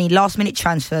out for any last-minute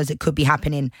transfers that could be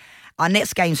happening. Our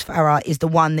next games, Farah, is the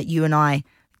one that you and I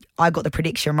got the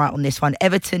prediction right on this one.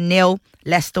 Everton 0,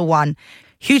 Leicester 1.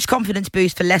 Huge confidence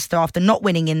boost for Leicester after not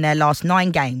winning in their last 9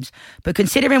 games. But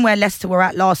considering where Leicester were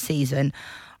at last season,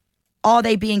 are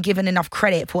they being given enough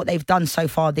credit for what they've done so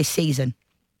far this season?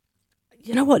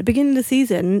 You know what? At the beginning of the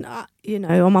season,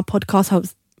 on my podcast, I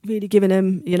was really giving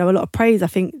them, a lot of praise. I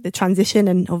think the transition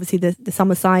and obviously the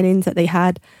summer signings that they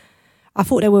had, I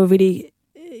thought they were really,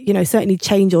 certainly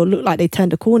changed or looked like they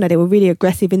turned a corner. They were really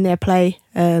aggressive in their play.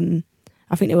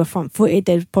 I think they were front-footed.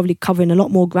 They were probably covering a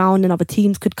lot more ground than other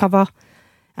teams could cover,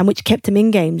 and which kept them in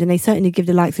games. And they certainly give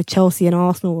the likes of Chelsea and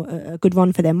Arsenal a good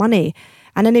run for their money.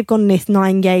 And then they've gone this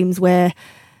 9 games where,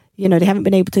 they haven't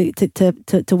been able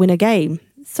to win a game.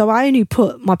 So I only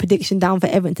put my prediction down for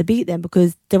Everton to beat them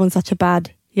because they're on such a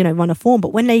bad, run of form.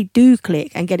 But when they do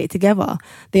click and get it together,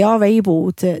 they are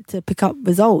able to pick up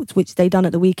results, which they done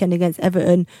at the weekend against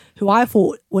Everton, who I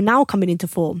thought were now coming into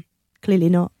form. Clearly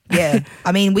not. Yeah,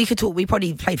 I mean, we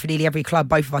probably played for nearly every club,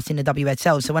 both of us in the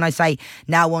WSL. So when I say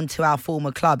now on to our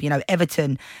former club,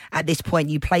 Everton, at this point,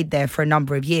 you played there for a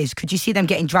number of years. Could you see them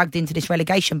getting dragged into this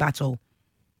relegation battle?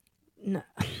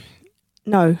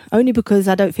 No, only because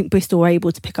I don't think Bristol were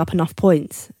able to pick up enough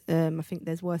points. I think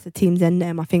there's worse teams than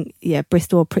them. I think,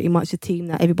 Bristol are pretty much a team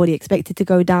that everybody expected to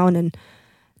go down. And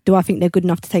do I think they're good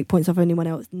enough to take points off anyone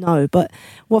else? No. But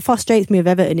what frustrates me with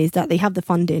Everton is that they have the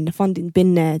funding. The funding's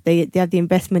been there. They have the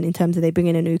investment in terms of they bring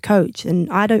in a new coach. And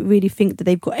I don't really think that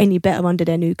they've got any better under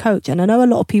their new coach. And I know a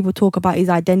lot of people talk about his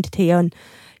identity and,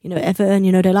 Everton,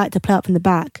 they like to play up from the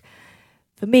back.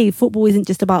 For me, football isn't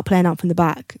just about playing up from the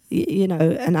back,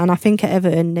 and I think at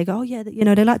Everton, they go, oh yeah,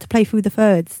 they like to play through the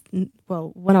thirds.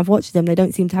 Well, when I've watched them, they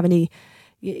don't seem to have any,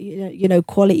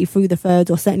 quality through the thirds,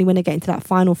 or certainly when they get into that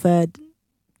final third,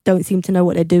 don't seem to know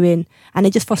what they're doing. And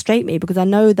it just frustrates me because I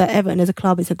know that Everton as a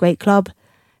club is a great club.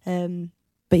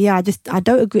 But yeah, I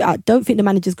don't agree. I don't think the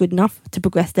manager's good enough to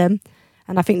progress them.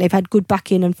 And I think they've had good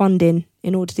backing and funding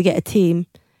in order to get a team,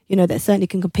 that certainly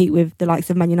can compete with the likes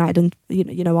of Man United and,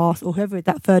 Arsenal, or whoever is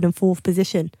that 3rd and 4th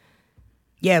position.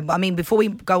 Yeah, but I mean, before we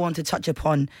go on to touch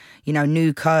upon,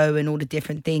 Nuco and all the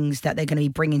different things that they're going to be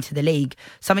bringing to the league,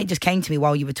 something just came to me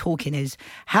while you were talking is,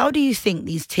 how do you think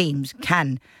these teams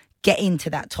can get into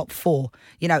that top 4,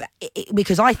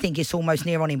 because I think it's almost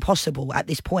near on impossible at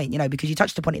this point, because you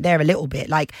touched upon it there a little bit,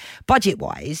 like budget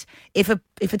wise, if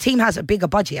a team has a bigger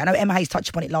budget, I know Emma Hayes touched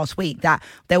upon it last week that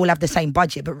they will have the same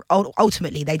budget, but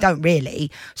ultimately they don't really.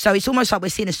 So it's almost like we're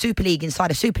seeing a Super League inside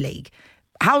a Super League.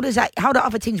 How do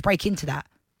other teams break into that?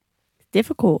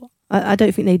 Difficult. I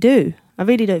don't think they do. I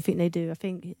really don't think they do. I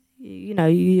think,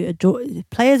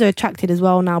 players are attracted as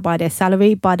well now by their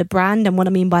salary, by the brand. And what I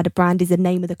mean by the brand is the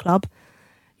name of the club.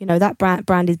 That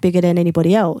brand is bigger than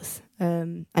anybody else.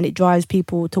 And it drives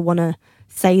people to want to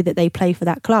say that they play for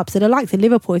that club. So the likes of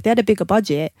Liverpool, if they had a bigger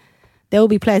budget, there will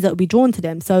be players that will be drawn to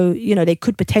them. So, they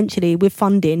could potentially, with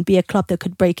funding, be a club that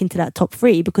could break into that top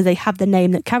 3 because they have the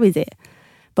name that carries it.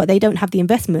 But they don't have the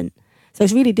investment. So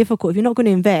it's really difficult. If you're not going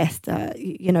to invest,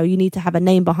 you need to have a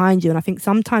name behind you. And I think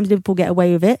sometimes Liverpool get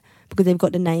away with it because they've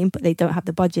got the name, but they don't have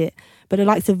the budget. But the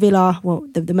likes of Villa, well,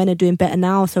 the men are doing better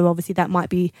now. So obviously that might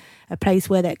be a place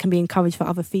where that can be encouraged for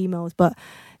other females. But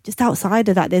just outside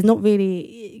of that, there's not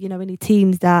really, any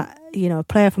teams that, a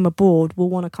player from abroad will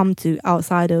want to come to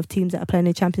outside of teams that are playing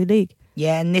in the Champions League.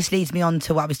 Yeah, and this leads me on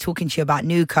to what I was talking to you about,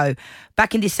 Nuco.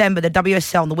 Back in December, the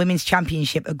WSL and the Women's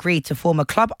Championship agreed to form a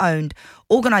club-owned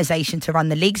organisation to run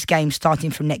the league's games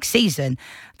starting from next season.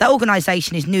 That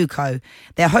organisation is Nuco.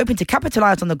 They're hoping to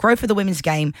capitalise on the growth of the women's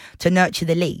game to nurture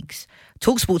the leagues.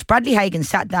 TalkSport's Bradley Hagan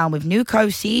sat down with Nuco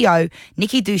CEO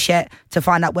Nikki Duchette to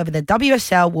find out whether the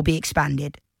WSL will be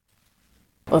expanded.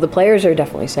 Well, the players are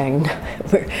definitely saying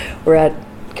we're at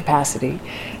capacity.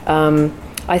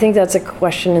 I think that's a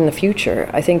question in the future.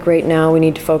 I think right now we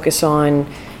need to focus on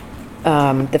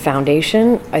the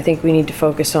foundation. I think we need to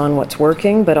focus on what's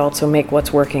working, but also make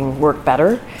what's working work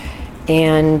better.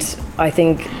 And I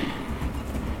think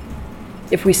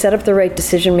if we set up the right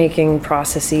decision-making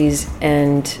processes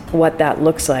and what that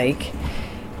looks like,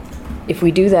 if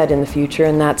we do that in the future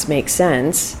and that makes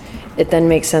sense, it then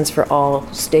makes sense for all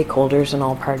stakeholders and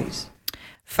all parties.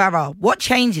 Farah, what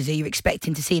changes are you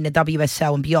expecting to see in the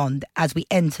WSL and beyond as we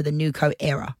enter the Nuco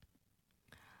era?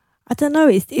 I don't know.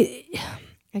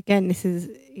 Again, this is,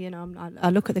 I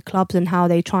look at the clubs and how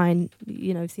they try and,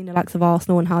 seen the likes of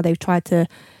Arsenal and how they've tried to,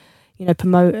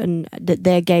 promote and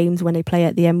their games when they play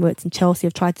at the Emirates, and Chelsea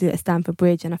have tried to do it at Stamford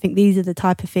Bridge. And I think these are the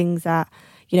type of things that,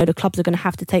 the clubs are going to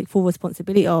have to take full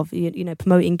responsibility of,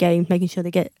 promoting games, making sure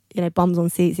they get, bums on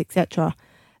seats, etc.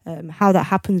 How that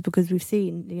happens, because we've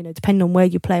seen, depending on where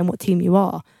you play and what team you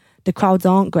are, the crowds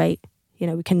aren't great.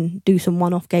 We can do some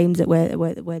one-off games where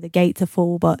the gates are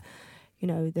full, but,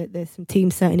 there's some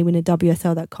teams certainly win the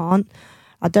WSL that can't.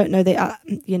 I don't know,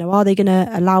 are they going to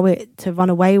allow it to run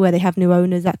away where they have new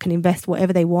owners that can invest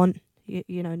whatever they want?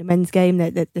 In the men's game,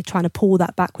 they're trying to pull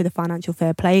that back with a financial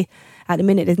fair play. At the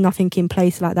minute, there's nothing in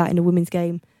place like that in the women's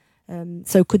game.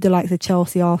 So could the likes of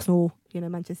Chelsea, Arsenal,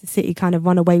 Manchester City kind of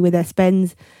run away with their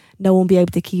spends? No one will be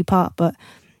able to keep up. But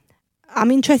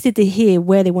I'm interested to hear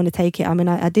where they want to take it. I mean,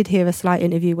 I did hear a slight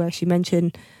interview where she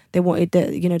mentioned they wanted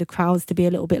the crowds to be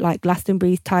a little bit like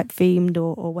Glastonbury type themed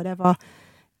or whatever.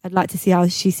 I'd like to see how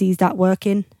she sees that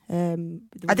working.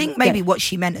 I think maybe what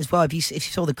she meant as well, if you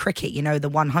saw the cricket, the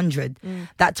 100,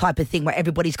 that type of thing where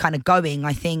everybody's kind of going,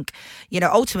 I think,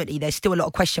 ultimately there's still a lot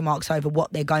of question marks over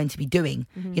what they're going to be doing,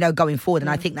 going forward. And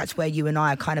I think that's where you and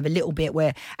I are kind of a little bit,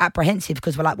 we're apprehensive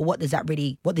because we're like, well, what does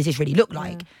this really look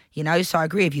like? So I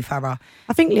agree with you, Farah.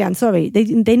 I think, Leanne, sorry,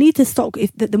 they need to stop.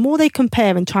 If the more they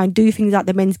compare and try and do things like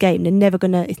the men's game,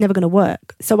 it's never gonna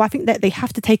work. So I think that they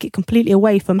have to take it completely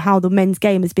away from how the men's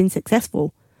game has been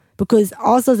successful, because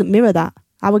ours doesn't mirror that.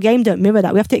 Our game don't mirror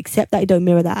that. We have to accept that it don't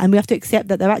mirror that, and we have to accept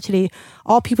that there actually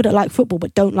are people that like football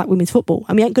but don't like women's football,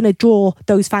 and we ain't going to draw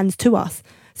those fans to us.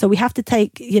 So we have to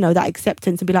take, that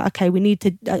acceptance and be like, okay, we need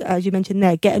to, as you mentioned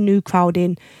there, get a new crowd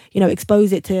in,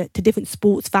 expose it to different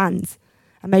sports fans,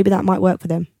 and maybe that might work for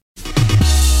them.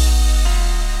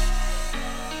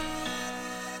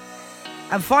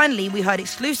 And finally, we heard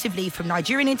exclusively from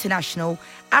Nigerian international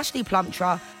Ashley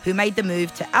Plumptre, who made the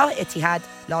move to Al Ittihad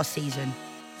last season.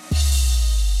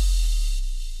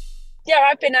 Yeah,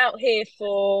 I've been out here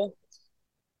for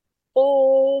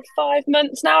 5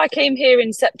 months now. I came here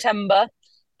in September.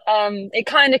 It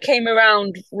kind of came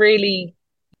around really,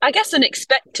 I guess,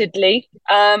 unexpectedly.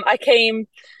 I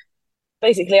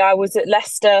was at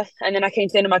Leicester, and then I came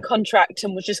to the end of my contract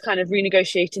and was just kind of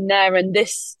renegotiating there. And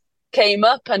this came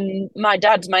up, and my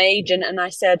dad's my agent, and I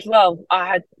said, well, I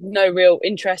had no real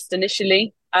interest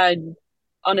initially.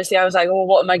 Honestly, I was like, well,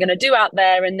 what am I going to do out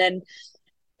there? And then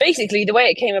basically the way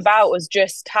it came about was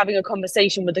just having a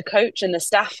conversation with the coach and the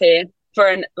staff here for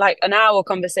an hour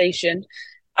conversation.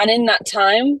 And in that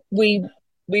time, we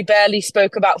barely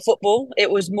spoke about football.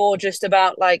 It was more just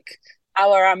about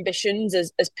our ambitions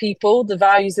as people, the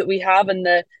values that we have, and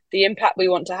the impact we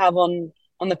want to have on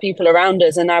the people around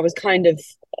us. And I was kind of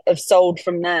sold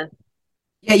from there.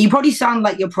 Yeah, you probably sound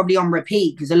like you're probably on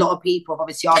repeat, because a lot of people have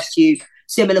obviously asked you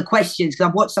similar questions, because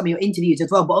I've watched some of your interviews as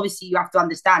well. But obviously you have to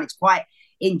understand it's quite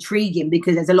intriguing,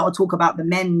 because there's a lot of talk about the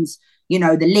men's, the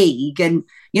league, and,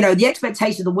 the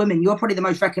expectations of the women. You're probably the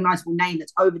most recognisable name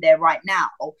that's over there right now.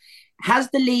 Has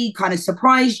the league kind of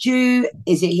surprised you?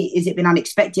 Is it been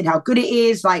unexpected how good it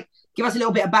is? Give us a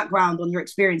little bit of background on your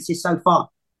experiences so far.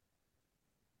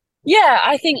 Yeah,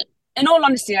 I think, in all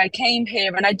honesty, I came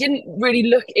here and I didn't really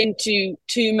look into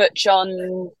too much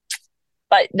on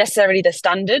necessarily the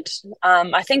standard.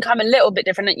 I think I'm a little bit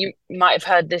different. You might have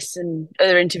heard this in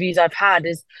other interviews I've had,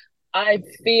 is I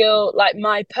feel like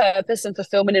my purpose and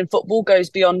fulfillment in football goes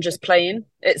beyond just playing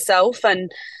itself. And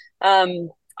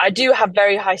I do have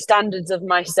very high standards of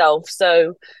myself.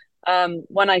 So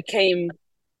when I came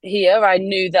here, I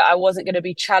knew that I wasn't going to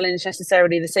be challenged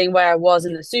necessarily the same way I was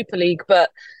in the Super League,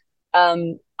 but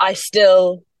I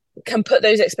still can put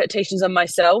those expectations on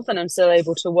myself, and I'm still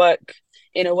able to work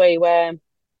in a way where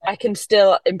I can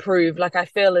still improve. I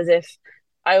feel as if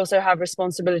I also have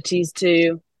responsibilities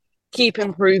to keep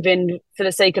improving for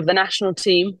the sake of the national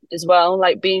team as well.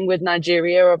 Being with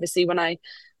Nigeria, obviously when I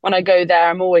go there,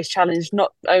 I'm always challenged,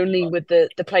 not only with the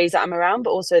players that I'm around,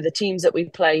 but also the teams that we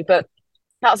play. But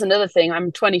that's another thing.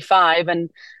 I'm 25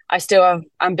 and I still have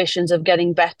ambitions of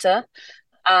getting better.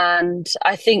 And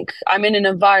I think I'm in an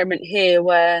environment here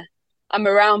where I'm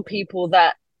around people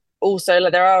that also,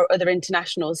 there are other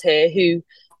internationals here who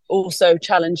also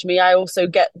challenge me. I also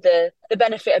get the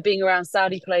benefit of being around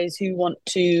Saudi players who want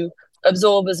to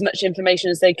absorb as much information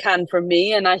as they can from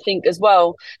me. And I think as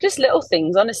well, just little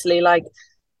things, honestly, like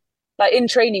in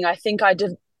training, I think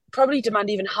probably demand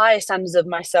even higher standards of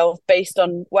myself based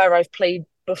on where I've played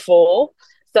before.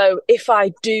 So if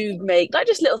I do make like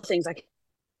just little things, like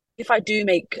if I do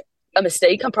make a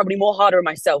mistake, I'm probably more harder on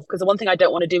myself, because the one thing I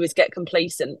don't want to do is get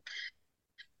complacent.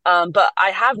 But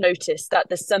I have noticed that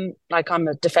there's some, like I'm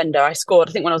a defender. I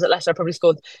think when I was at Leicester, I probably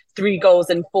scored 3 goals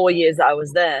in 4 years that I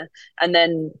was there. And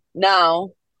then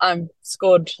now I'm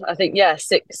scored, I think,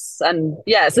 6. And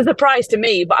it's a surprise to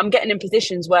me, but I'm getting in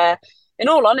positions where, in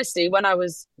all honesty, when I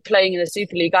was playing in the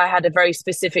Super League, I had a very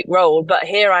specific role, but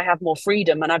here I have more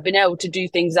freedom and I've been able to do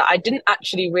things that I didn't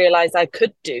actually realize I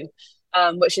could do,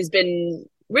 which has been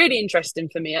really interesting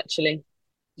for me, actually.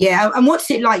 Yeah, and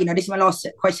what's it like? This is my last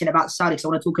question about Saudi, because I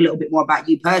want to talk a little bit more about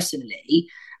you personally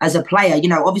as a player.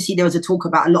 Obviously there was a talk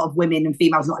about a lot of women and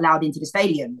females not allowed into the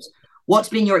stadiums. What's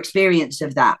been your experience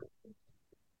of that?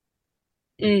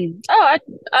 The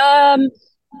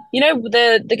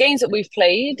games that we've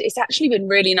played, it's actually been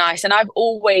really nice. And I've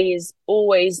always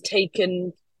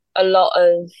taken a lot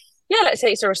of, let's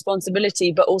say it's a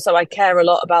responsibility, but also I care a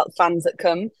lot about fans that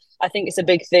come. I think it's a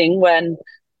big thing when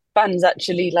fans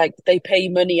actually, like, they pay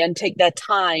money and take their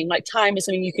time. Like, time is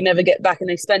something you can never get back, and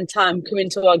they spend time coming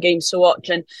to our games to watch.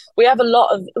 And we have a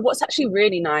lot of, what's actually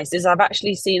really nice is I've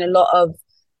actually seen a lot of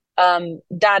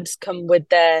dads come with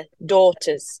their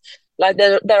daughters. Like,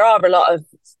 there are a lot of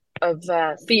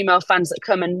female fans that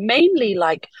come, and mainly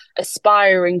like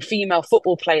aspiring female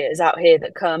football players out here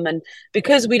that come. And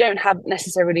because we don't have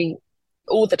necessarily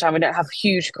all the time, we don't have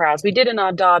huge crowds. We did in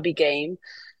our derby game,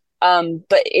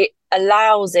 but it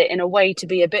allows it in a way to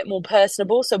be a bit more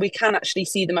personable, so we can actually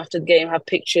see them after the game, have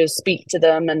pictures, speak to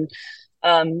them. And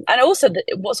also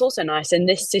what's also nice in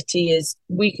this city is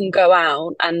we can go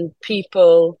out and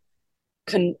people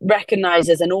can recognize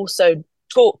us and also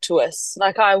talk to us.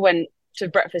 Like, I went to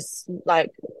breakfast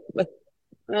like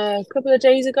a couple of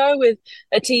days ago with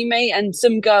a teammate, and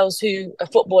some girls who are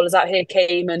footballers out here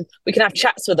came, and we can have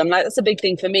chats with them. Like, that's a big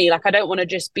thing for me. Like, I don't want to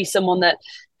just be someone that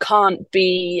can't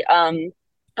be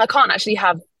I can't actually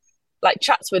have like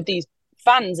chats with these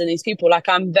fans and these people. Like,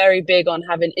 I'm very big on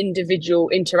having individual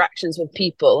interactions with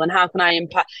people, and how can I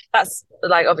impact. That's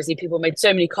like, obviously people made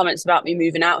so many comments about me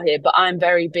moving out here, but I'm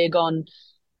very big on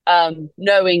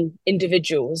knowing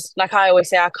individuals. Like, I always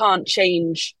say, I can't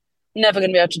change, never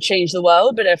going to be able to change the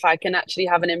world, but if I can actually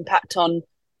have an impact on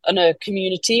a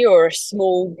community or a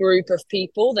small group of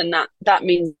people, then that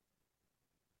means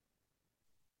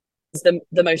the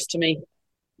most to me.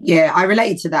 Yeah, I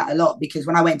related to that a lot, because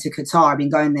when I went to Qatar, I've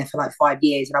been going there for like 5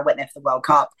 years, and I went there for the World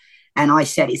Cup, and I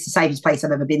said it's the safest place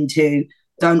I've ever been to.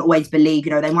 Don't always believe,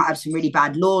 they might have some really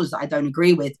bad laws that I don't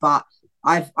agree with, but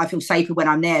I feel safer when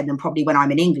I'm there than probably when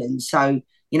I'm in England. So,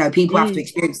 people have to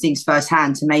experience things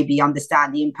firsthand to maybe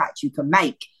understand the impact you can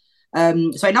make.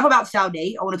 So enough about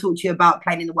Saudi. I want to talk to you about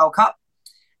playing in the World Cup.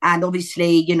 And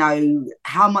obviously,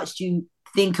 how much do you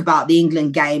think about the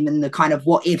England game and the kind of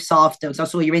what ifs after? Because I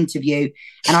saw your interview,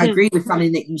 and I agree with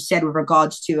something that you said with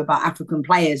regards to about African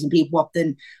players, and people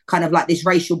often kind of like this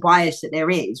racial bias that there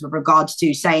is with regards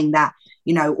to saying that,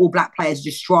 all black players are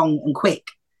just strong and quick.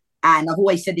 And I've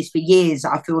always said this for years.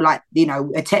 I feel like,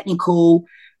 are technical,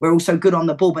 we're also good on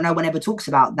the ball, but no one ever talks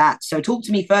about that. So talk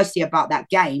to me firstly about that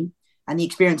game and the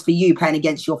experience for you playing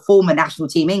against your former national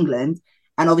team, England,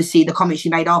 and obviously the comments you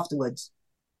made afterwards.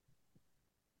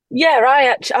 Yeah,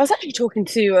 I was actually talking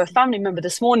to a family member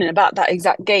this morning about that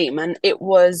exact game, and it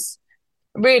was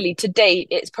really, to date,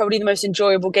 it's probably the most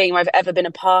enjoyable game I've ever been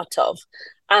a part of.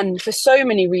 And for so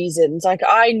many reasons. Like,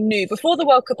 I knew before the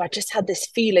World Cup, I just had this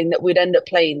feeling that we'd end up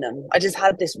playing them. I just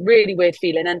had this really weird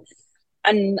feeling.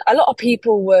 And a lot of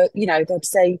people were, they'd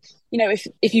say,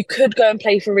 if you could go and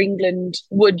play for England,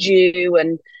 would you?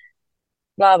 And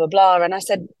blah, blah, blah. And I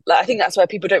said, like, I think that's why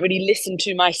people don't really listen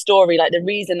to my story. Like, the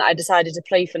reason that I decided to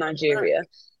play for Nigeria.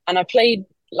 And I played,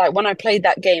 like, when I played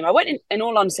that game, in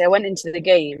all honesty, I went into the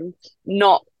game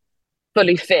not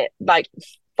fully fit, like,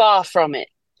 far from it.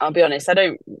 I'll be honest, I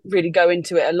don't really go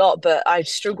into it a lot, but I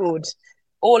struggled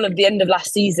all of the end of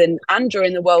last season and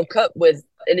during the World Cup with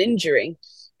an injury.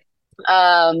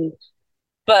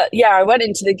 But yeah, I went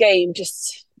into the game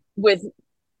just with,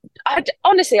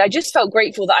 honestly, I just felt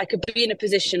grateful that I could be in a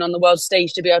position on the world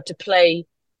stage to be able to play.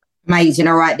 Amazing.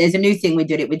 All right, there's a new thing we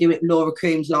do it Laura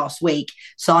Coombs last week,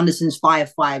 Sanderson's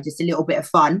 5-5, just a little bit of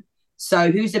fun.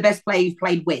 So who's the best player you've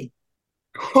played with?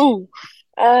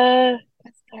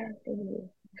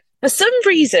 For some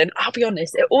reason, I'll be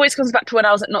honest, it always comes back to when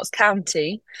I was at Notts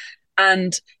County,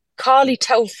 and Carly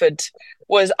Telford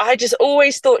I just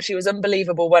always thought she was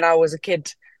unbelievable when I was a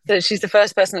kid. she's the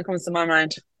first person that comes to my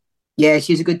mind. Yeah,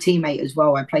 she's a good teammate as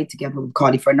well. I played together with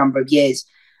Cardi for a number of years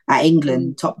at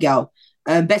England, top girl.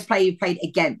 Best player you played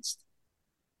against?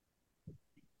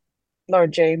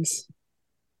 Lauren James.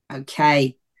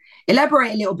 Okay.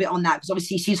 Elaborate a little bit on that, because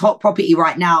obviously she's hot property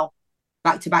right now.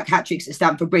 Back-to-back hat-tricks at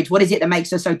Stamford Bridge. What is it that makes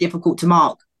her so difficult to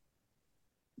mark?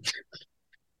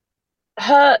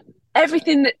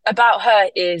 Everything about her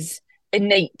is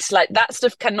innate. Like, that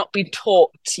stuff cannot be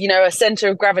taught. You know, a center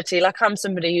of gravity. Like, I'm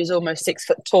somebody who's almost 6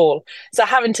 foot tall, so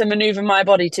having to maneuver my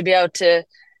body to be able to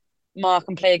mark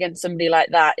and play against somebody like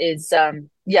that is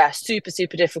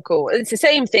super difficult. It's the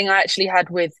same thing I actually had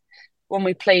with when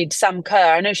we played Sam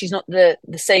Kerr. I know she's not the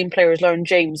same player as Lauren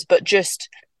James, but just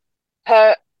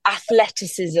her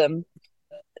athleticism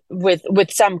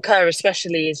with Sam Kerr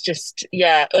especially is just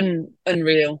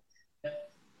unreal.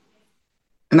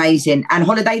 Amazing. And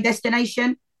holiday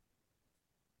destination?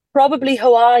 Probably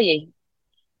Hawaii.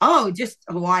 Oh, just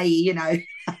Hawaii, you know.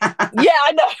 Yeah,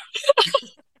 I know.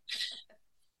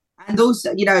 And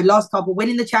also, you know, last couple,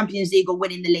 winning the Champions League or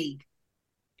winning the league?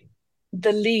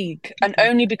 The league, and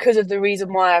only because of the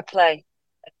reason why I play.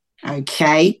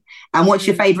 Okay. And what's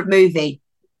your favourite movie?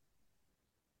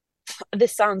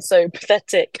 This sounds so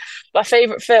pathetic. My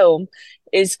favourite film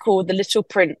is called The Little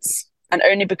Prince, and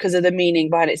only because of the meaning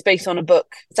behind it. It's based on a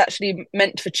book. It's actually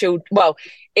meant for children. Well,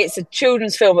 it's a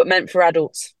children's film, but meant for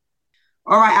adults.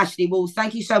 All right, Ashley. Well,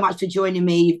 thank you so much for joining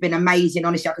me. You've been amazing.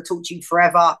 Honestly, I could talk to you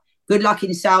forever. Good luck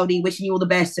in Saudi. Wishing you all the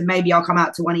best, and maybe I'll come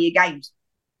out to one of your games.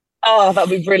 Oh, that'd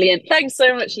be brilliant. Thanks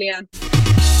so much, Leanne.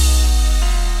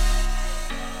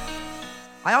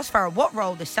 I asked Farah what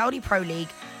role the Saudi Pro League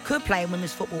could play in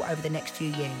women's football over the next few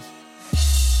years.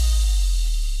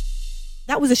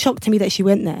 That was a shock to me that she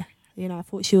went there. You know, I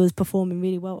thought she was performing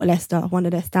really well at Leicester, one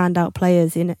of their standout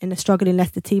players in a struggling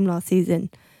Leicester team last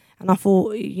season. And I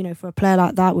thought, you know, for a player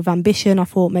like that with ambition, I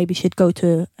thought maybe she'd go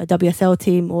to a WSL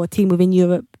team or a team within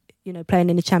Europe, you know, playing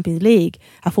in the Champions League.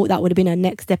 I thought that would have been her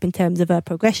next step in terms of her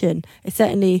progression. It's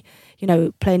certainly, you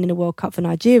know, playing in the World Cup for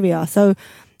Nigeria. So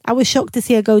I was shocked to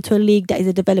see her go to a league that is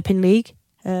a developing league.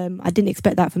 I didn't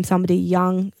expect that from somebody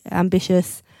young,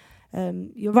 ambitious.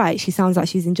 You're right, she sounds like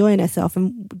she's enjoying herself.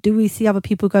 And do we see other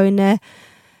people going there?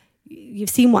 You've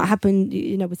seen what happened,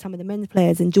 you know, with some of the men's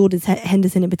players, and Jordan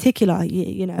Henderson in particular.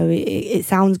 You know, it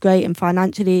sounds great, and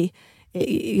financially,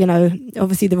 you know,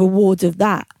 obviously the rewards of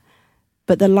that.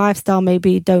 But the lifestyle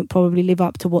maybe don't probably live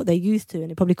up to what they're used to,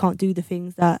 and they probably can't do the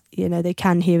things that, you know, they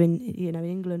can here in, you know, in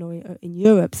England or in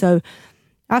Europe. So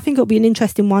I think it'll be an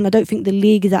interesting one. I don't think the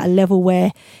league is at a level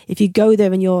where if you go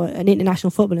there and you're an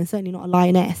international footballer, and certainly not a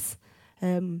lioness,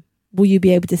 will you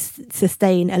be able to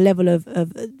sustain a level of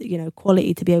you know,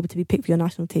 quality to be able to be picked for your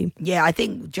national team? Yeah, I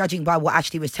think judging by what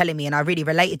Ashley was telling me, and I really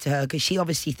related to her because she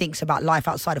obviously thinks about life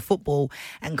outside of football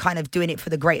and kind of doing it for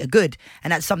the greater good.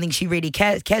 And that's something she really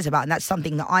cares about. And that's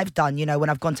something that I've done, you know, when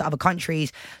I've gone to other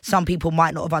countries, some people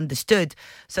might not have understood.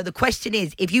 So the question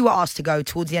is, if you were asked to go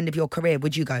towards the end of your career,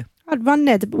 would you go? I'd run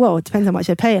there. Well, it depends how much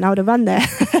they're paying. I would have run there.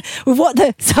 With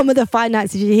some of the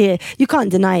finances you hear, you can't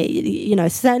deny it. You know,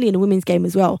 certainly in the women's game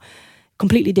as well,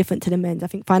 completely different to the men's. I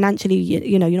think financially,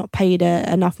 you know, you're not paid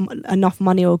enough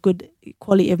money or good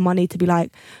quality of money to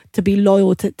be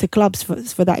loyal to clubs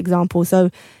for that example. So,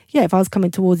 yeah, if I was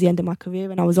coming towards the end of my career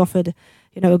and I was offered,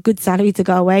 you know, a good salary to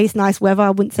go away, it's nice weather, I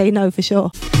wouldn't say no for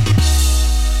sure.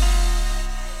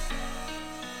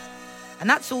 And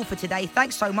that's all for today.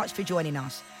 Thanks so much for joining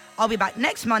us. I'll be back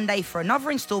next Monday for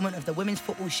another instalment of the Women's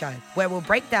Football Show, where we'll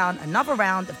break down another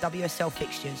round of WSL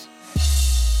fixtures.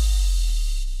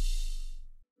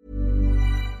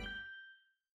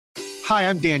 Hi,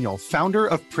 I'm Daniel, founder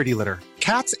of Pretty Litter.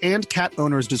 Cats and cat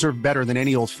owners deserve better than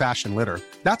any old-fashioned litter.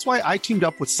 That's why I teamed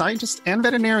up with scientists and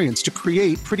veterinarians to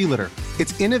create Pretty Litter.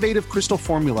 Its innovative crystal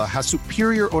formula has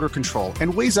superior odor control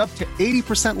and weighs up to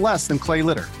 80% less than clay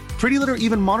litter. Pretty Litter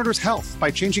even monitors health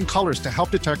by changing colors to help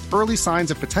detect early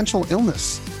signs of potential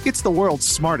illness. It's the world's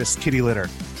smartest kitty litter.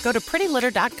 Go to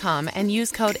prettylitter.com and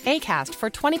use code ACAST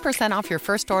for 20% off your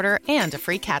first order and a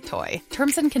free cat toy.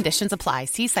 Terms and conditions apply.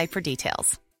 See site for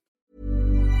details.